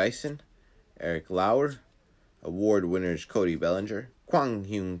 Jared Dyson, Eric Lauer, award winners Cody Bellinger, Kwang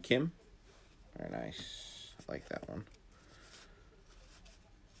Hyun Kim. Very nice. I like that one.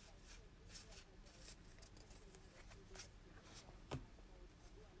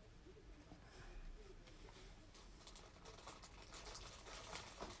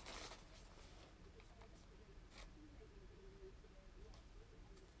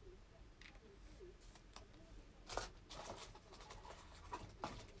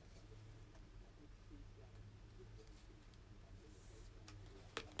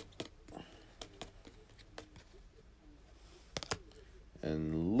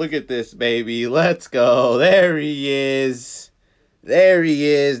 And look at this, baby. Let's go. There he is. There he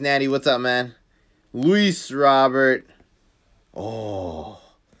is. Natty, what's up, man? Luis Robert. Oh.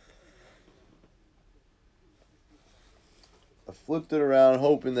 I flipped it around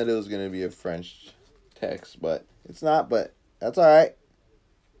hoping that it was going to be a French text, but it's not, but that's all right.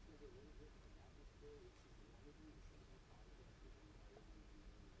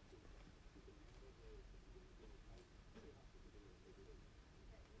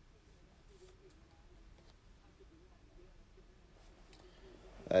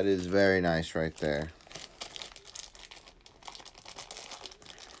 That is very nice right there.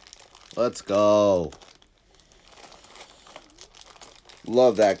 Let's go.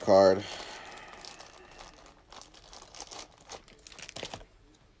 Love that card.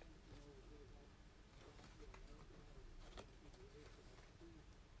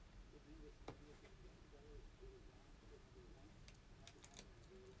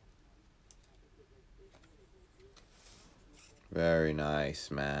 Very nice,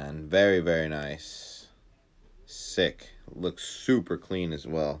 man. Very, very nice. Sick. Looks super clean as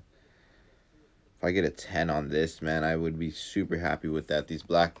well. If I get a 10 on this, man, I would be super happy with that. These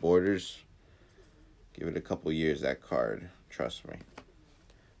black borders, give it a couple years, that card. Trust me.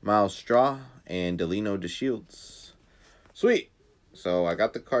 Miles Straw and Delino DeShields. Sweet. So I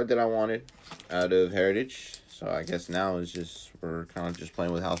got the card that I wanted out of Heritage. So I guess now is just, we're kind of just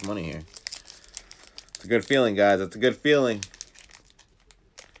playing with house money here. It's a good feeling, guys. It's a good feeling.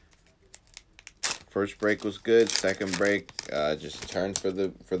 First break was good. Second break just turned for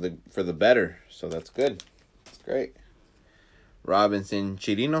the better. So that's good. It's great. Robinson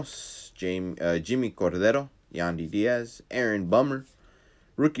Chirinos, Jimmy Cordero, Yandy Diaz, Aaron Bummer,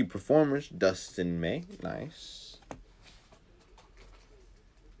 rookie performers Dustin May. Nice.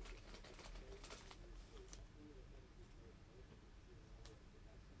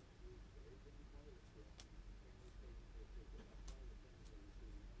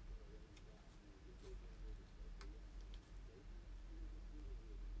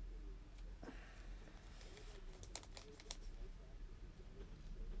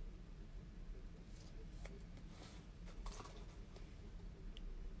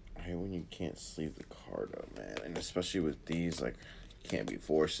 When you can't sleeve the card up, man, and especially with these, like, you can't be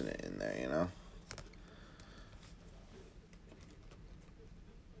forcing it in there, you know.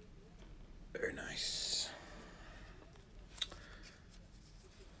 Very nice.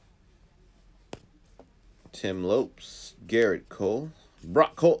 Tim Lopes, Garrett Cole,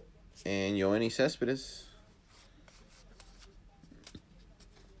 Brock Holt, and Yoenis Cespedes.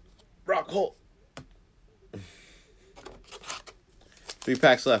 Brock Holt. 3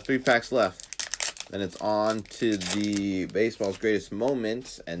 packs left. 3 packs left. Then it's on to the baseball's greatest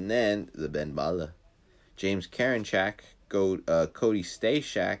moments, and then the Ben Bala, James Karinchak, Cody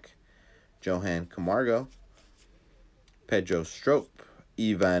Stashak, Johan Camargo, Pedro Strop,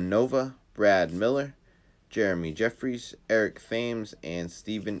 Ivan Nova, Brad Miller, Jeremy Jeffries, Eric Thames, and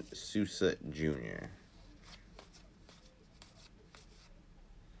Steven Souza Jr.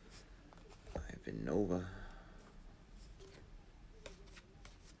 Ivan Nova.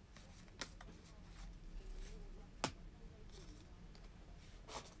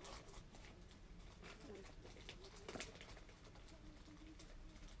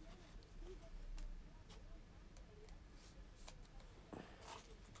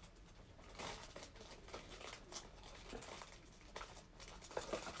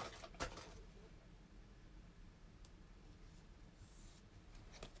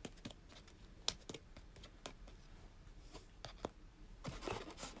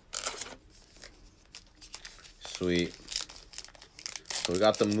 Sweet. So we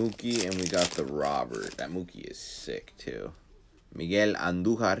got the Mookie and we got the Robert. That Mookie is sick too. Miguel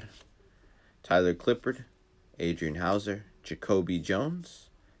Andujar, Tyler Clippard, Adrian Hauser, Jacoby Jones,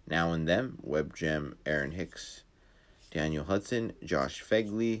 Now and Them, Web Gem, Aaron Hicks, Daniel Hudson, Josh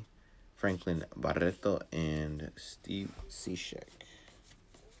Fegley, Franklin Barreto, and Steve Cishek.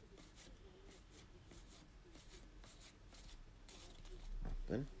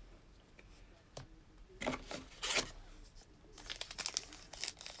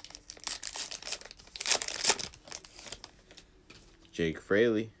 Jake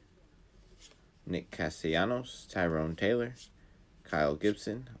Fraley, Nick Castellanos, Tyrone Taylor, Kyle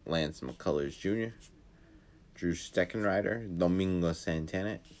Gibson, Lance McCullers Jr., Drew Steckenrider, Domingo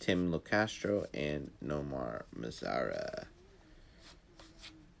Santana, Tim Locastro, and Nomar Mazara.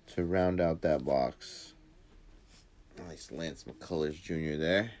 To round out that box, nice Lance McCullers Jr.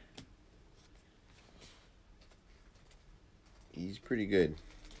 there. He's pretty good,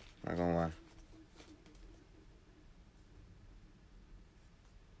 not gonna lie.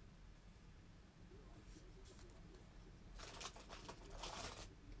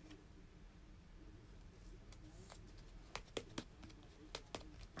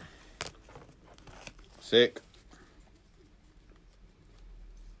 Sick.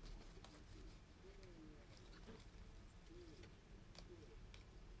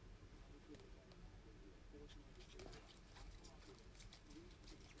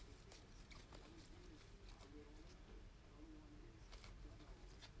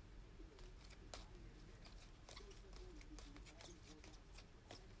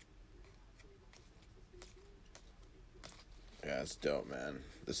 Yeah, it's dope, man.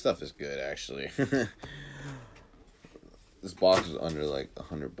 This stuff is good, actually. This box was under like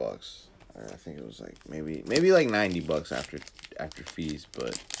 $100. I think it was like maybe like $90 after fees,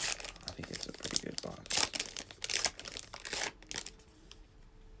 but I think it's a pretty good box.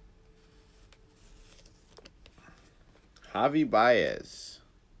 Javi Baez.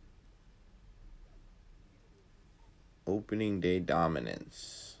 Opening day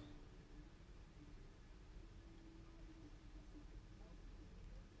dominance.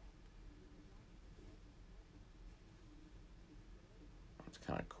 It's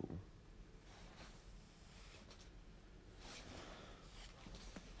kind of cool.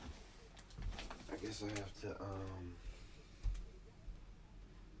 I guess I have to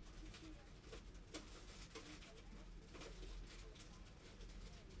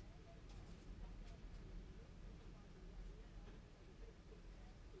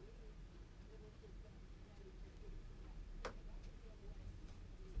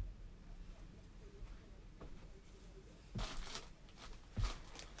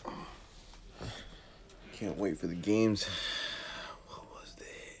can't wait for the games. What was the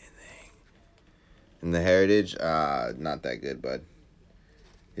thing? In the Heritage, not that good, bud.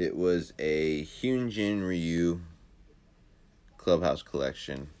 It was a Hyunjin Ryu Clubhouse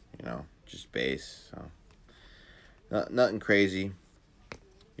collection, you know, just base. So nothing crazy,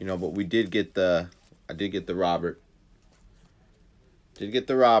 you know. But we did get the. I did get the Robert. Did get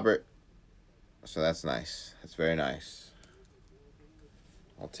the Robert. So that's nice. That's very nice.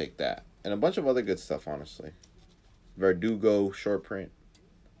 I'll take that. And a bunch of other good stuff, honestly. Verdugo short print.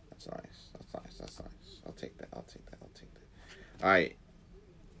 That's nice. That's nice. That's nice. I'll take that. I'll take that. I'll take that. All right.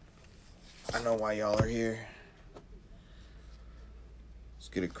 I know why y'all are here. Let's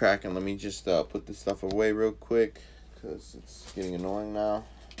get it cracking. Let me just put this stuff away real quick because it's getting annoying now.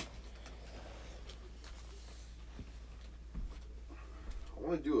 I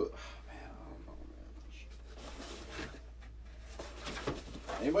want to do it.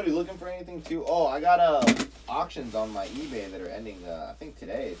 Anybody looking for anything too? Oh, I got auctions on my eBay that are ending, I think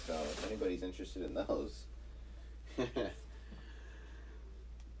today. So if anybody's interested in those,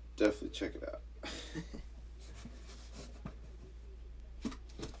 definitely check it out.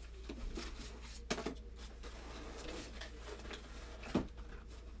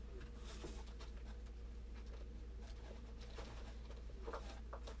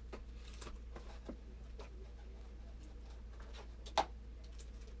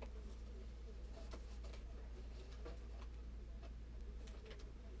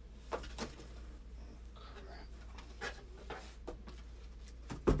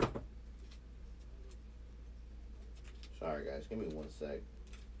 Sorry guys, give me 1 sec. I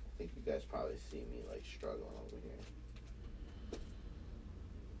think you guys probably see me like struggling over here.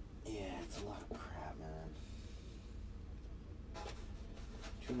 Yeah, it's a lot of crap, man.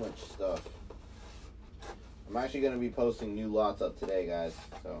 Too much stuff. I'm actually gonna be posting new lots up today, guys.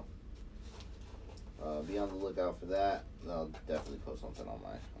 So be on the lookout for that. I'll definitely post something on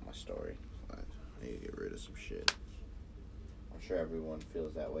my story. But I need to get rid of some shit. I'm sure everyone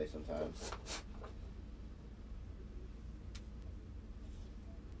feels that way sometimes.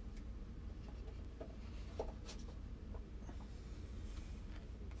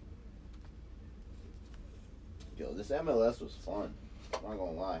 Yo, this MLS was fun. I'm not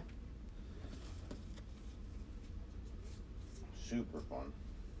gonna lie. Super fun.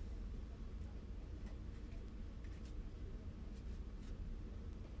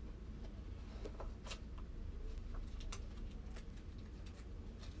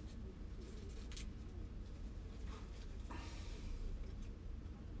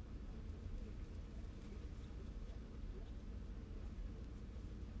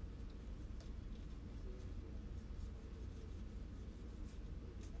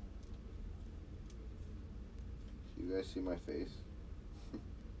 You guys see my face?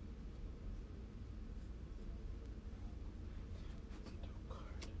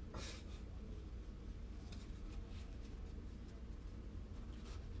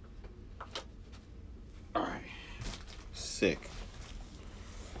 Alright. Sick.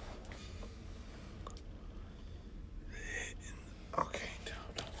 Okay.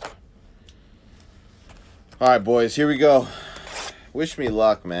 Alright, boys, here we go. Wish me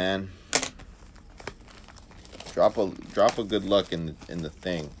luck, man. Drop a good luck in the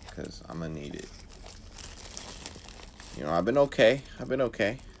thing, cause I'm gonna need it. You know, I've been okay.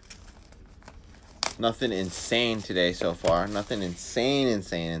 Nothing insane today so far. Nothing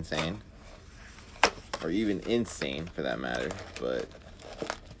insane. Or even insane, for that matter. But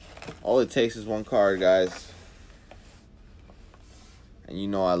all it takes is one card, guys. And you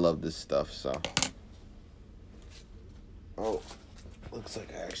know I love this stuff, so. Oh, looks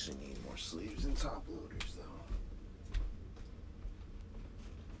like I actually need more sleeves and top loaders, though.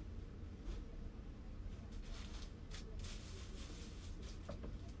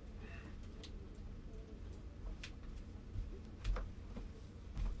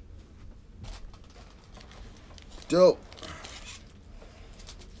 Dope.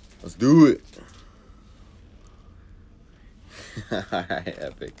 Let's do it. Alright,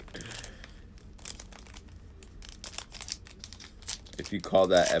 epic. If you call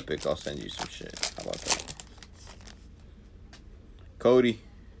that epic, I'll send you some shit. How about that? Cody.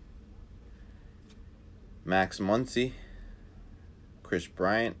 Max Muncy. Chris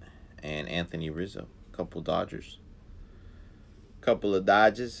Bryant. And Anthony Rizzo. Couple Dodgers. Couple of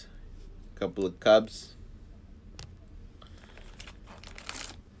Dodgers. Couple of Cubs.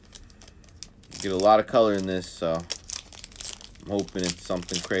 Get a lot of color in this, so I'm hoping it's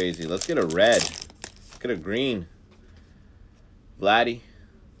something crazy. Let's get a red. Let's get a green. Vladdy,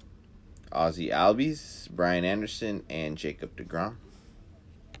 Ozzie Albies, Brian Anderson, and Jacob deGrom.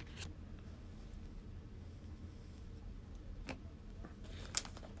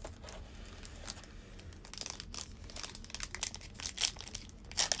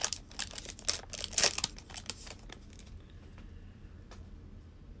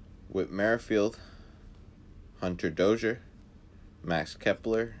 Whit Merrifield, Hunter Dozier, Max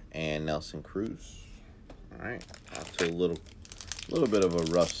Kepler, and Nelson Cruz. All right, off to a little bit of a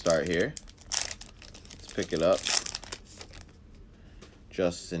rough start here. Let's pick it up.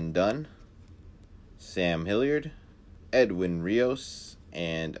 Justin Dunn, Sam Hilliard, Edwin Rios,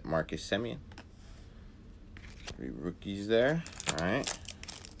 and Marcus Semien. 3 rookies there. All right.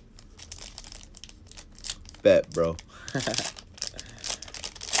 Bet, bro.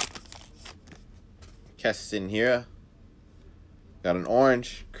 Keston Hiura. Got an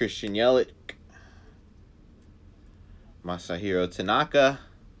orange. Christian Yelich. Masahiro Tanaka.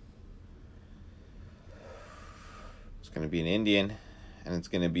 It's going to be an Indian. And it's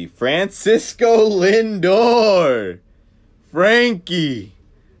going to be Francisco Lindor. Frankie.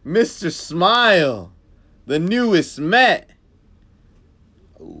 Mr. Smile. The newest Met.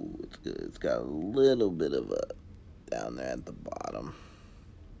 Oh, it's good. It's got a little bit of a down there at the bottom.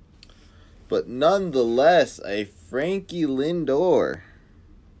 But nonetheless, a Frankie Lindor.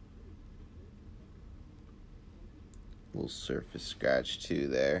 Little surface scratch too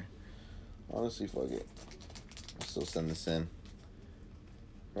there. Honestly, fuck it. I'll still send this in.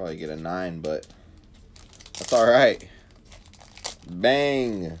 Probably get a 9, but that's alright.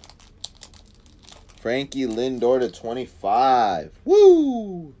 Bang. Frankie Lindor to 25.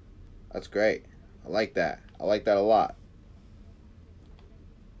 Woo! That's great. I like that. I like that a lot.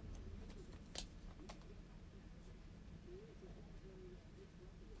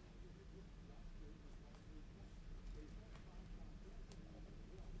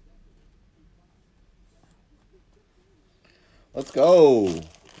 Let's go.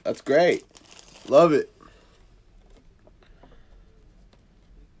 That's great. Love it.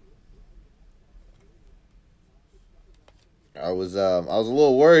 I was a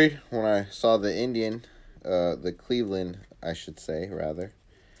little worried when I saw the Indian, the Cleveland, I should say, rather.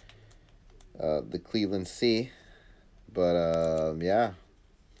 The Cleveland C. But yeah.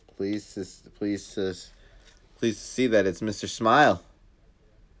 Pleased to see that it's Mr. Smile.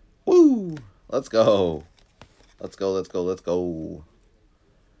 Woo! Let's go. Let's go, let's go, let's go.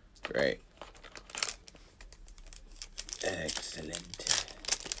 Great. Excellent.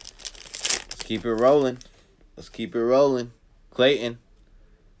 Let's keep it rolling. Let's keep it rolling. Clayton,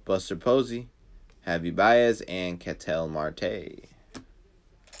 Buster Posey, Javi Baez, and Ketel Marte.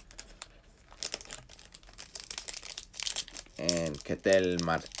 And Ketel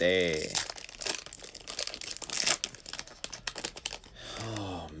Marte.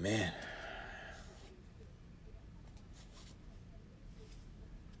 Oh, man.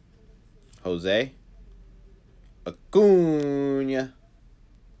 Jose. Acuna.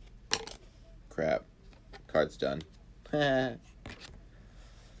 Crap. Card's done.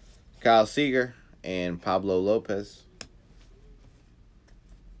 Kyle Seager and Pablo Lopez.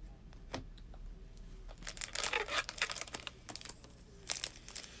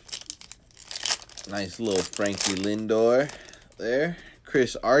 Nice little Frankie Lindor there.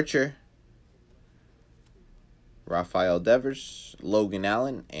 Chris Archer. Rafael Devers, Logan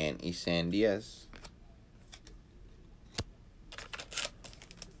Allen, and Isan Diaz.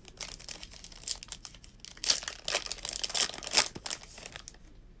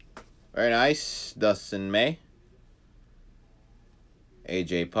 Very nice. Dustin May.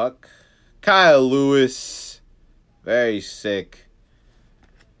 AJ Puck. Kyle Lewis. Very sick.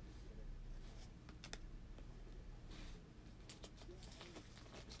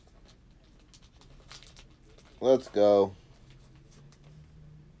 Let's go.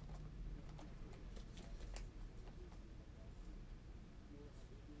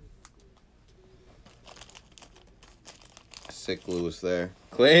 Sick Lewis there.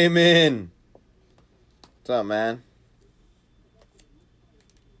 Clayman. What's up, man?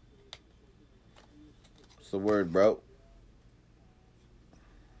 What's the word, bro?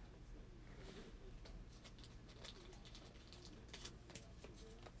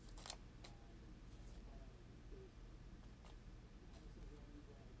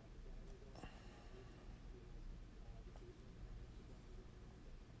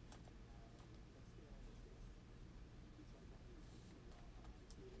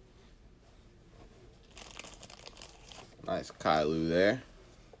 Nice Kylu there.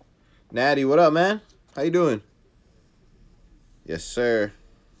 Natty, what up, man? How you doing? Yes, sir.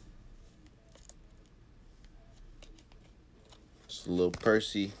 Just a little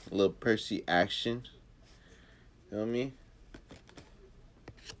Percy action. Feel me?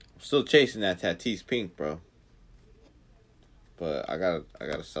 I'm still chasing that Tatis pink, bro. But I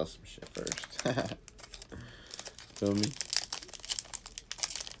gotta sell some shit first. Feel me?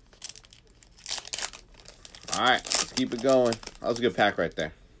 Alright, let's keep it going. That was a good pack right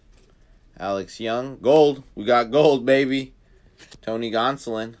there. Alex Young. Gold. We got gold, baby. Tony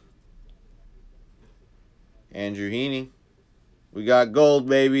Gonsolin. Andrew Heaney. We got gold,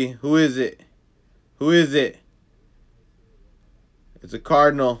 baby. Who is it? Who is it? It's a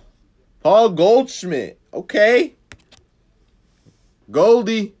Cardinal. Paul Goldschmidt. Okay.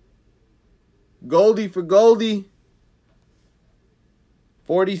 Goldie. Goldie for Goldie.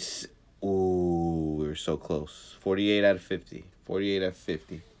 40. Ooh, we were so close. 48 out of 50. 48 out of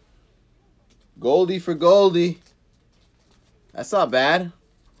 50. Goldie for Goldie. That's not bad.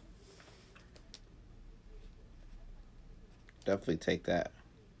 Definitely take that.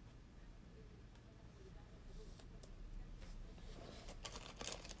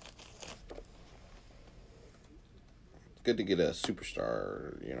 It's good to get a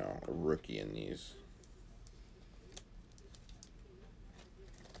superstar, you know, a rookie in these.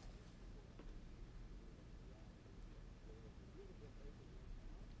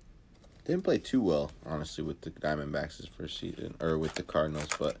 Didn't play too well, honestly, with the Diamondbacks his first season, or with the Cardinals,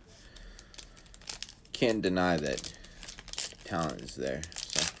 but can't deny that talent is there.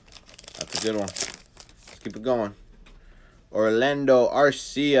 So that's a good one. Let's keep it going. Orlando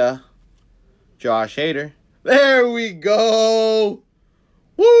Arcia, Josh Hader. There we go.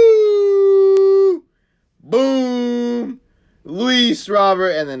 Woo! Boom! Luis Robert,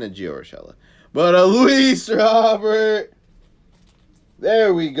 and then a Gio Urshela. But a Luis Robert.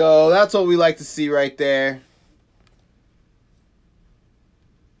 There we go. That's what we like to see right there.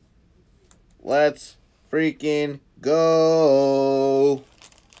 Let's freaking go.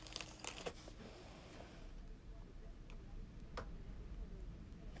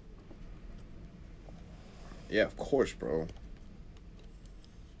 Yeah, of course, bro.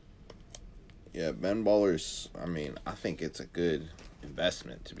 Yeah, Ben Baller's, I mean, I think it's a good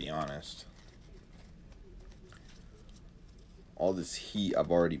investment, to be honest. All this heat I've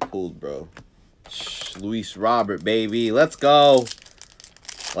already pulled, bro. Luis Robert, baby. Let's go.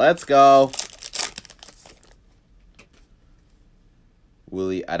 Let's go.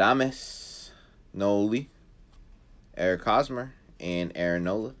 Willie Adames, Noli, Eric Hosmer, and Aaron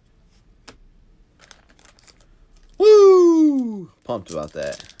Nola. Woo! Pumped about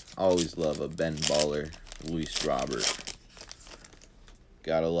that. I always love a Ben Baller, Luis Robert.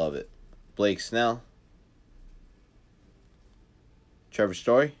 Gotta love it. Blake Snell, Trevor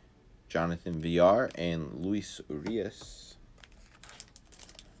Story, Jonathan VR, and Luis Urias.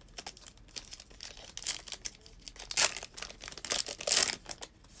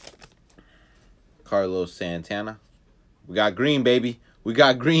 Carlos Santana. We got green, baby. We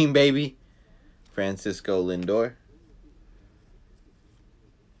got green, baby. Francisco Lindor.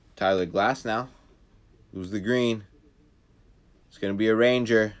 Tyler Glass now. Who's the green? It's going to be a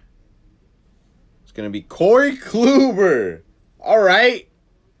Ranger. It's going to be Corey Kluber. All right.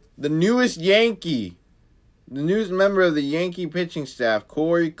 The newest Yankee. The newest member of the Yankee pitching staff,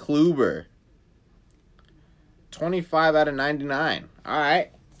 Corey Kluber. 25 out of 99. All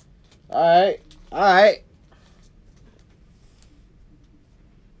right. All right. All right.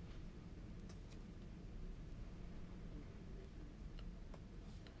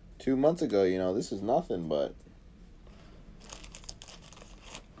 Two months ago, you know, this is nothing, but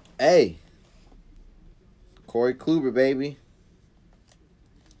hey, Corey Kluber, baby.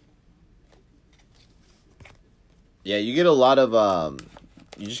 Yeah, you get a lot of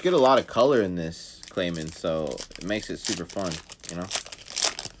you just get a lot of color in this claiming, so it makes it super fun, you know.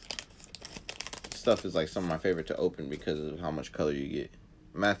 This stuff is like some of my favorite to open because of how much color you get.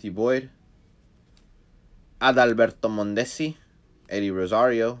 Matthew Boyd, Adalberto Mondesi, Eddie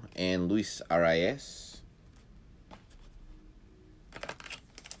Rosario, and Luis Arraez.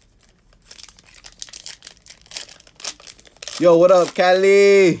 Yo, what up,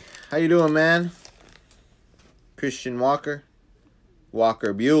 Cali? How you doing, man? Christian Walker,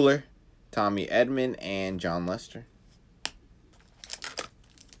 Walker Buehler, Tommy Edman, and John Lester.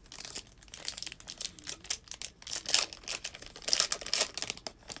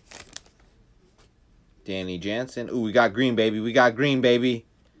 Danny Jansen. Ooh, we got green, baby. We got green, baby.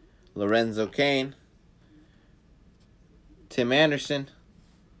 Lorenzo Cain. Tim Anderson.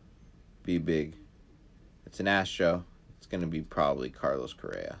 Be big. It's an Astro. It's going to be probably Carlos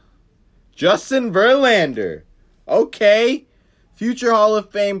Correa. Justin Verlander. Okay. Future Hall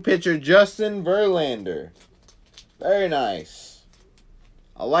of Fame pitcher Justin Verlander. Very nice.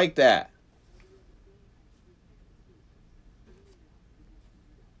 I like that.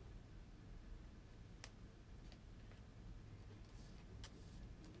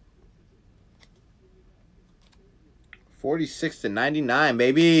 $46 to $99,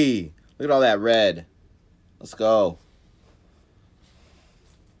 baby. Look at all that red. Let's go.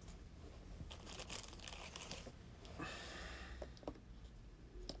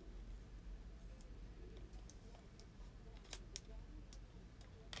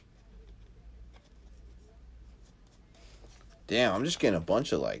 Damn, I'm just getting a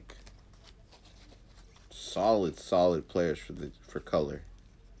bunch of like solid players for color.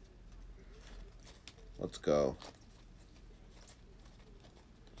 Let's go.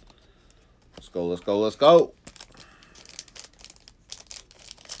 Let's go, let's go, let's go.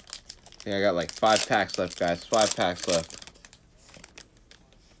 I think I got like 5 packs left, guys. 5 packs left.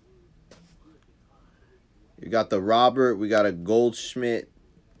 You got the Robert. We got a Goldschmidt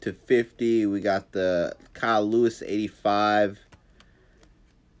to 50. We got the Kyle Lewis 85.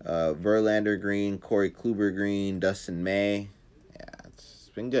 Verlander green. Corey Kluber green. Dustin May. Yeah, it's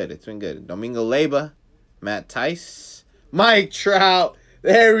been good. It's been good. Domingo Leyba. Matt Tice. Mike Trout.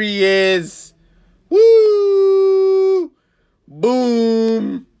 There he is. Woo!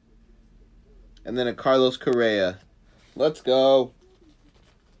 Boom! And then a Carlos Correa. Let's go.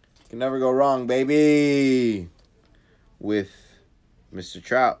 Can never go wrong, baby. With Mr.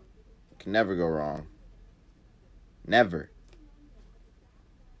 Trout. Can never go wrong. Never.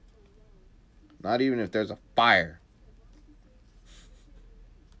 Not even if there's a fire.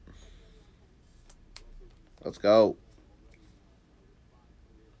 Let's go.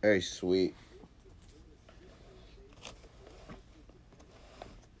 Very sweet.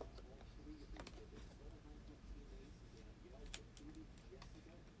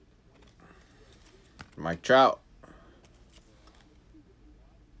 Mike Trout.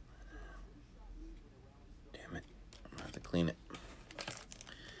 Damn it. I'm gonna have to clean it.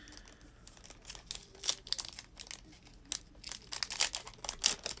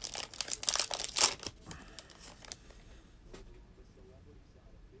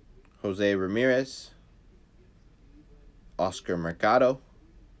 Jose Ramirez. Oscar Mercado.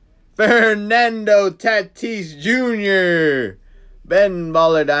 Fernando Tatis Jr. Ben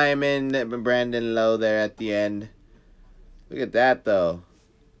Baller Diamond. Brandon Lowe there at the end. Look at that, though.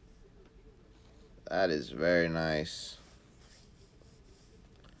 That is very nice.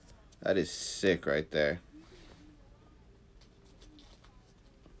 That is sick right there.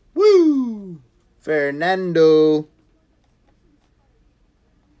 Woo! Fernando.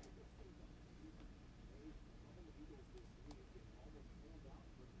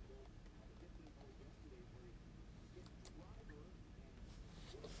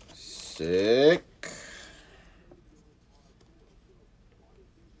 Sick.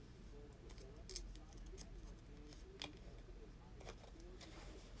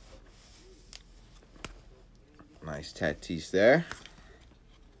 Nice Tatis there.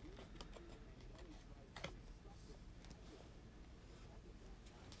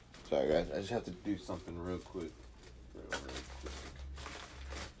 Sorry, guys. I just have to do something real quick.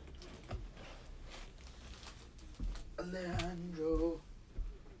 Alejandro.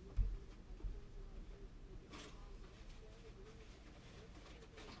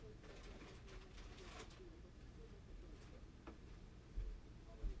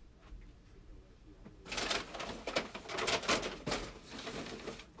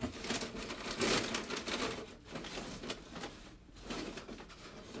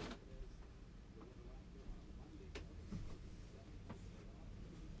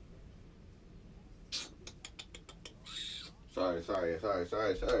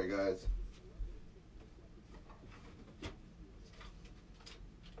 Sorry, guys.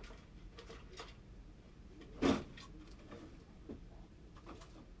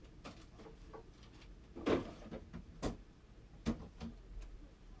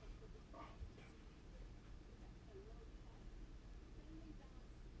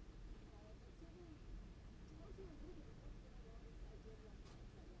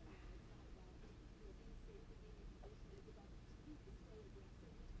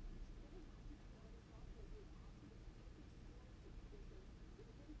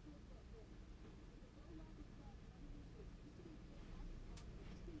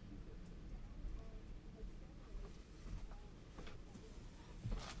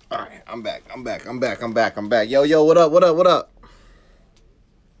 Alright, I'm back. Yo, what up?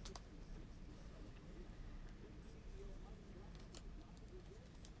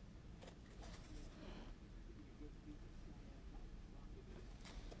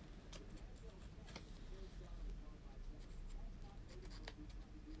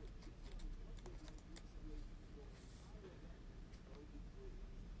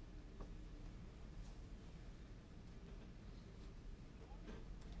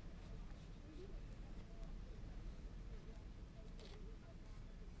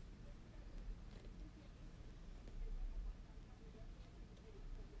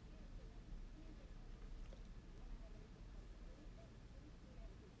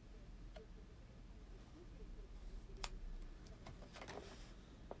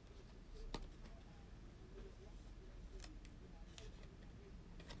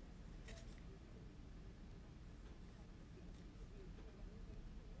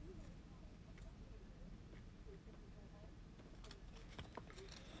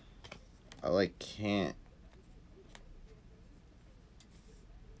 I can't.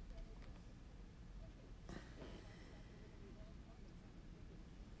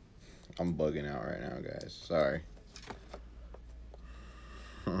 I'm bugging out right now, guys. Sorry.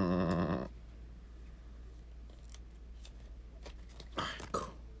 Cool.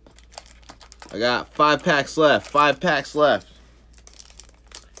 I got 5 packs left.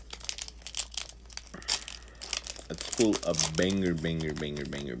 Let's pull a banger.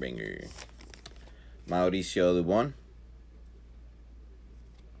 Mauricio Lewan,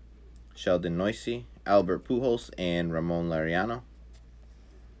 Sheldon Neuse, Albert Pujols, and Ramon Laureano.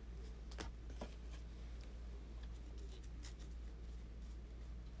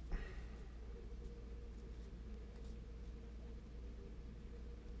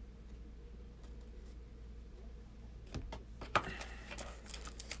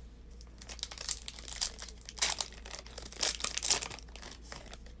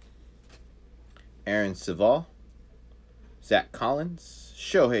 Aaron Civale, Zach Collins,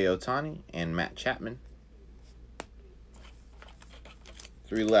 Shohei Ohtani, and Matt Chapman.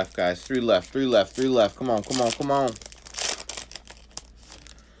 3 left, guys. 3 left. Come on.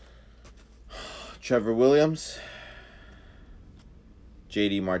 Trevor Williams,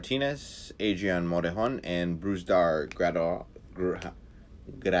 JD Martinez, Adrian Morejon, and Brusdar Graterol.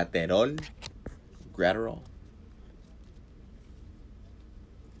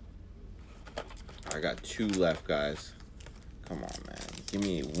 I got 2 left, guys. Come on, man. Give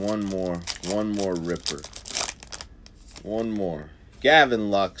me one more ripper. One more. Gavin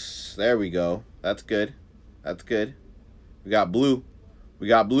Lux. There we go. That's good. We got blue.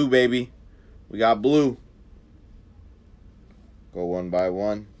 Baby. We got blue. Go one by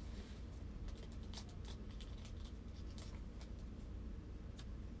one.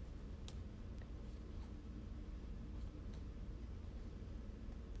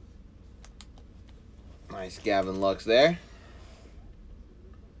 Nice Gavin Lux there.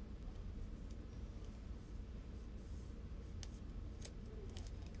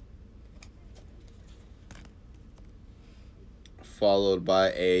 Followed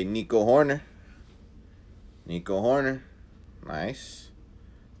by a Nico Horner. Nice.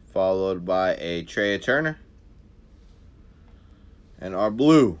 Followed by a Trey Turner. And our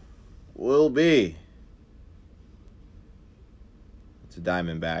blue will be, it's a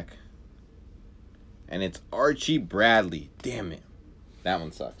Diamondback. And it's Archie Bradley. Damn it. That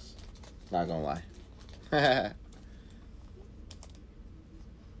one sucks. Not gonna lie.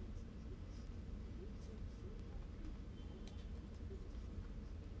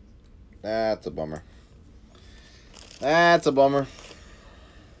 That's a bummer. That's a bummer.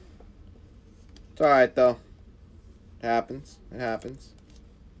 It's alright though. It happens. It happens.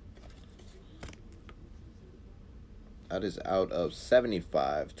 That is out of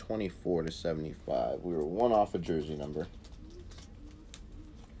 75. 24 to 75. We were one off a jersey number.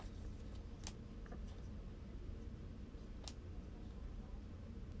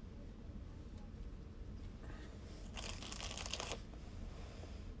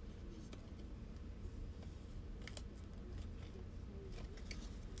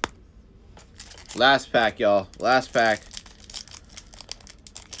 Last pack, y'all. Last pack.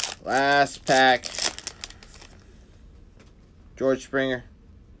 Last pack. George Springer.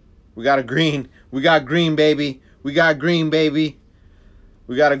 We got a green. We got green, baby. We got green, baby.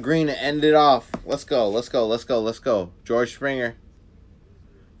 We got a green to end it off. Let's go. Let's go. Let's go. Let's go. George Springer.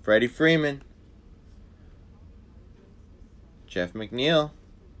 Freddie Freeman. Jeff McNeil.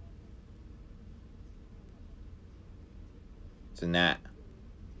 It's a Nat.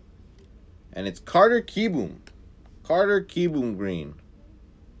 And it's Carter Kieboom. Carter Kieboom green.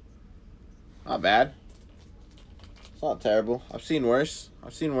 Not bad. It's not terrible. I've seen worse.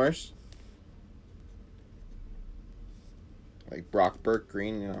 I've seen worse. Like Brock Burke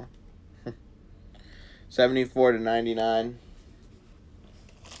green, you know. 74 to 99.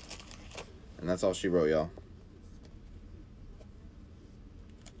 And that's all she wrote, y'all.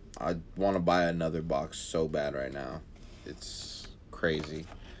 I want to buy another box so bad right now. It's crazy.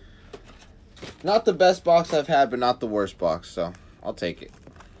 Not the best box I've had, but not the worst box, so I'll take it.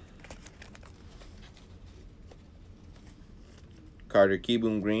 Carter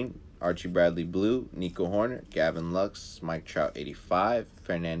Kieboom green, Archie Bradley blue, Nico Horner, Gavin Lux, Mike Trout 85,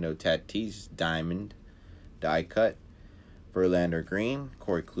 Fernando Tatis diamond, die cut, Verlander green,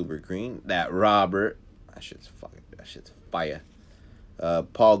 Corey Kluber green, that Robert, that shit's fire.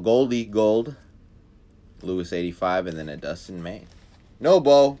 Paul Goldie gold, Lewis 85, and then a Dustin May. No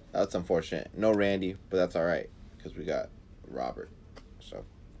Bo, that's unfortunate. No Randy, but that's all right because we got Robert. So,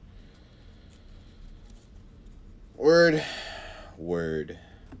 word.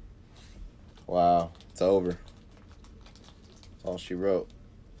 Wow, it's over. That's all she wrote.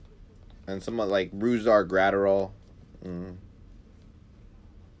 And someone like Bruzar Gratterall.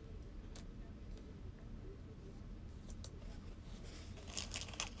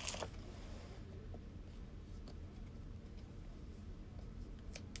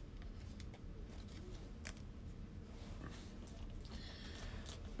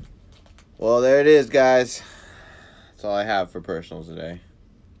 Well, there it is, guys. That's all I have for personals today.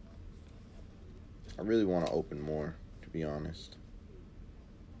 I really want to open more, to be honest.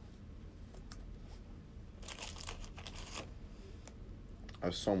 I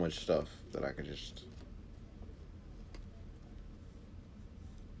have so much stuff that I could just...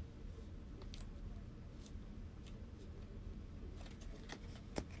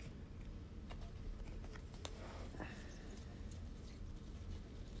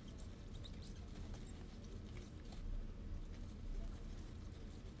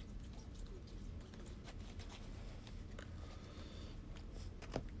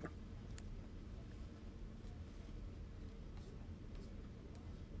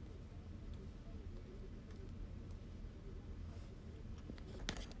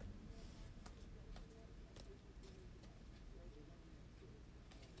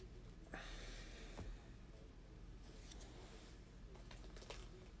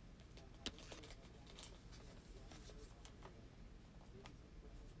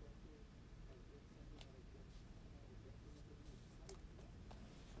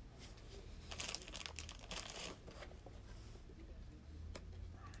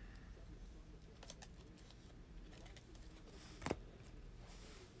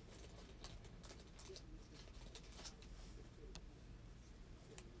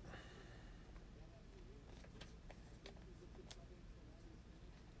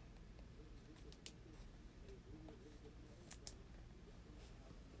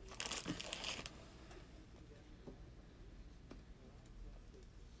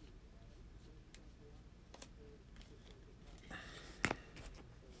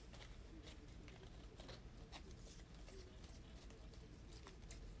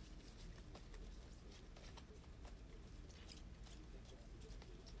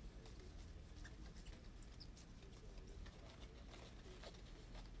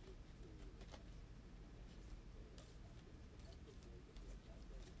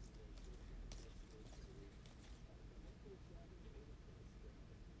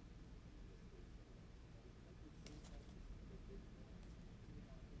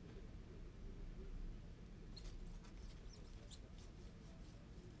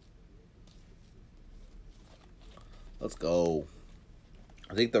 Let's go.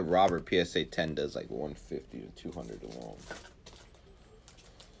 I think the Robert PSA 10 does like 150 to 200 alone.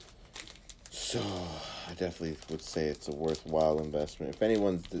 So I definitely would say it's a worthwhile investment. If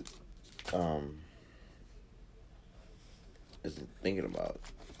anyone's is thinking about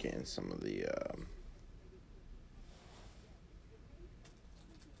getting some of the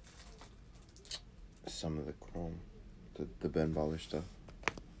chrome, the Ben Baller stuff.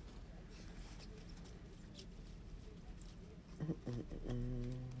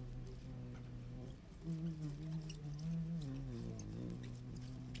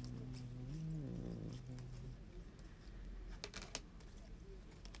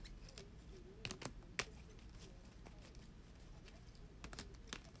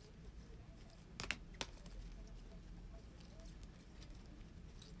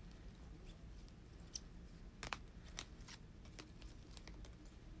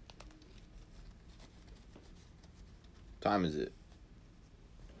 Time is it?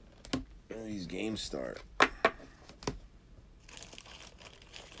 When these games start.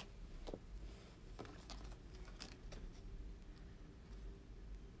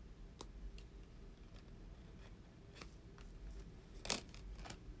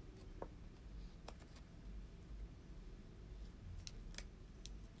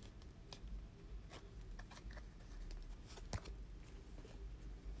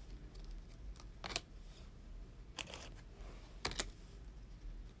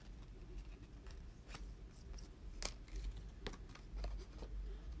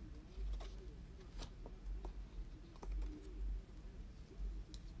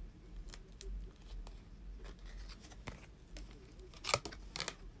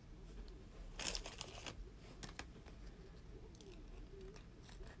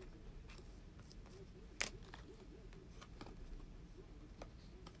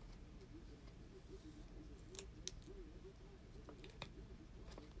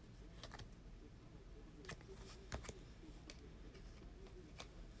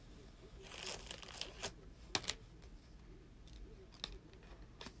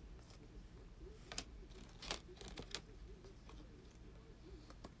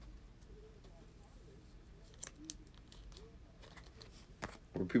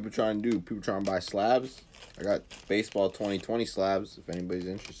 What are people trying to do? People trying to buy slabs? I got baseball 2020 slabs if anybody's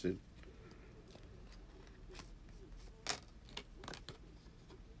interested.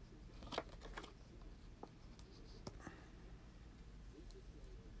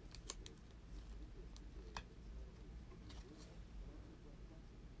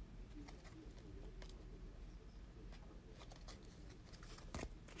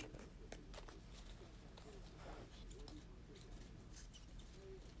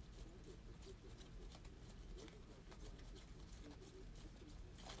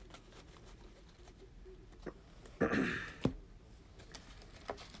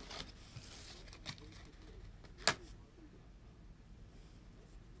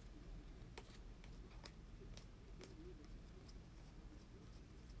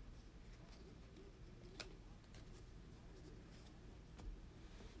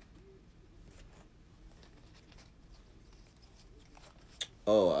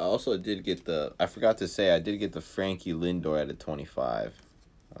 Oh, I also did get I forgot to say, I did get the Frankie Lindor at a 25.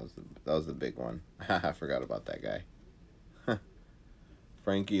 That was the big one. I forgot about that guy.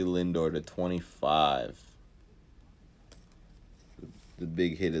 Frankie Lindor to 25. The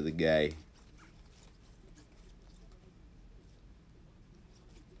big hit of the guy.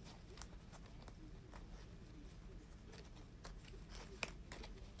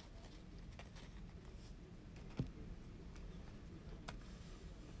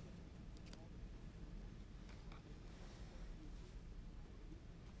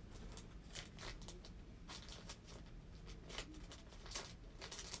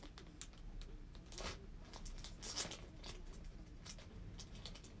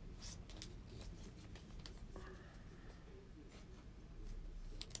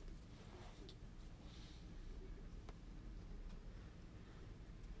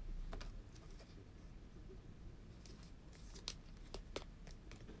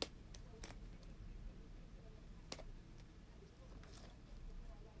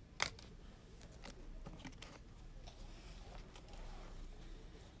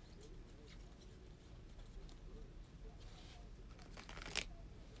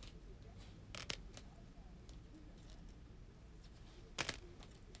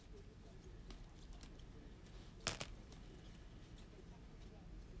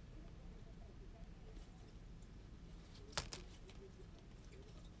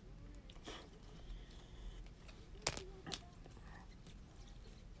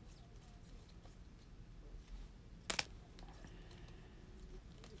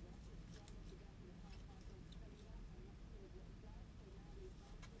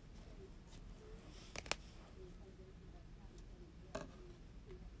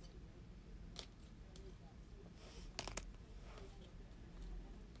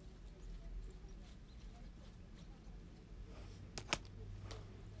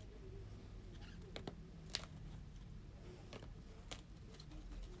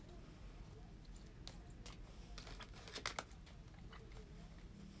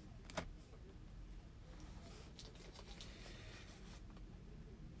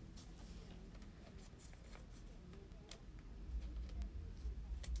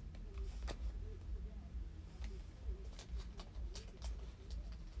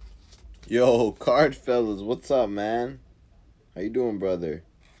 Yo, Card Fellas, what's up, man? How you doing, brother?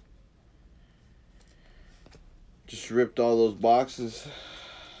 Just ripped all those boxes.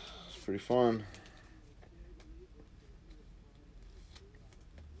 It's pretty fun.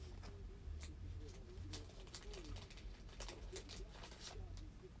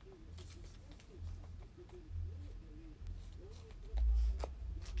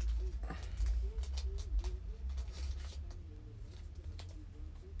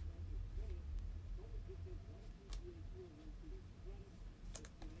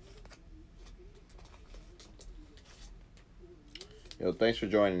 Yo, thanks for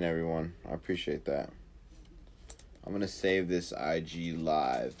joining, everyone. I appreciate that. I'm going to save this IG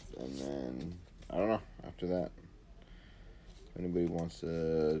live, and then, I don't know, after that. If anybody wants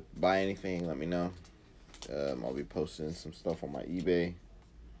to buy anything, let me know. I'll be posting some stuff on my eBay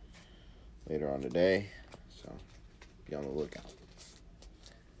later on today, so be on the lookout.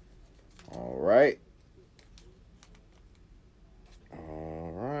 Alright.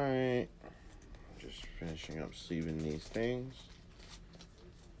 Alright. Just finishing up sleeving these things.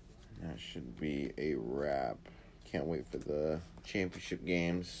 That should be a wrap. Can't wait for the championship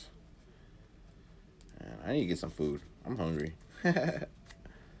games. And I need to get some food. I'm hungry. I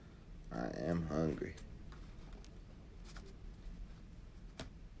am hungry.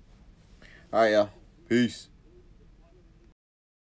 Alright, y'all. Peace.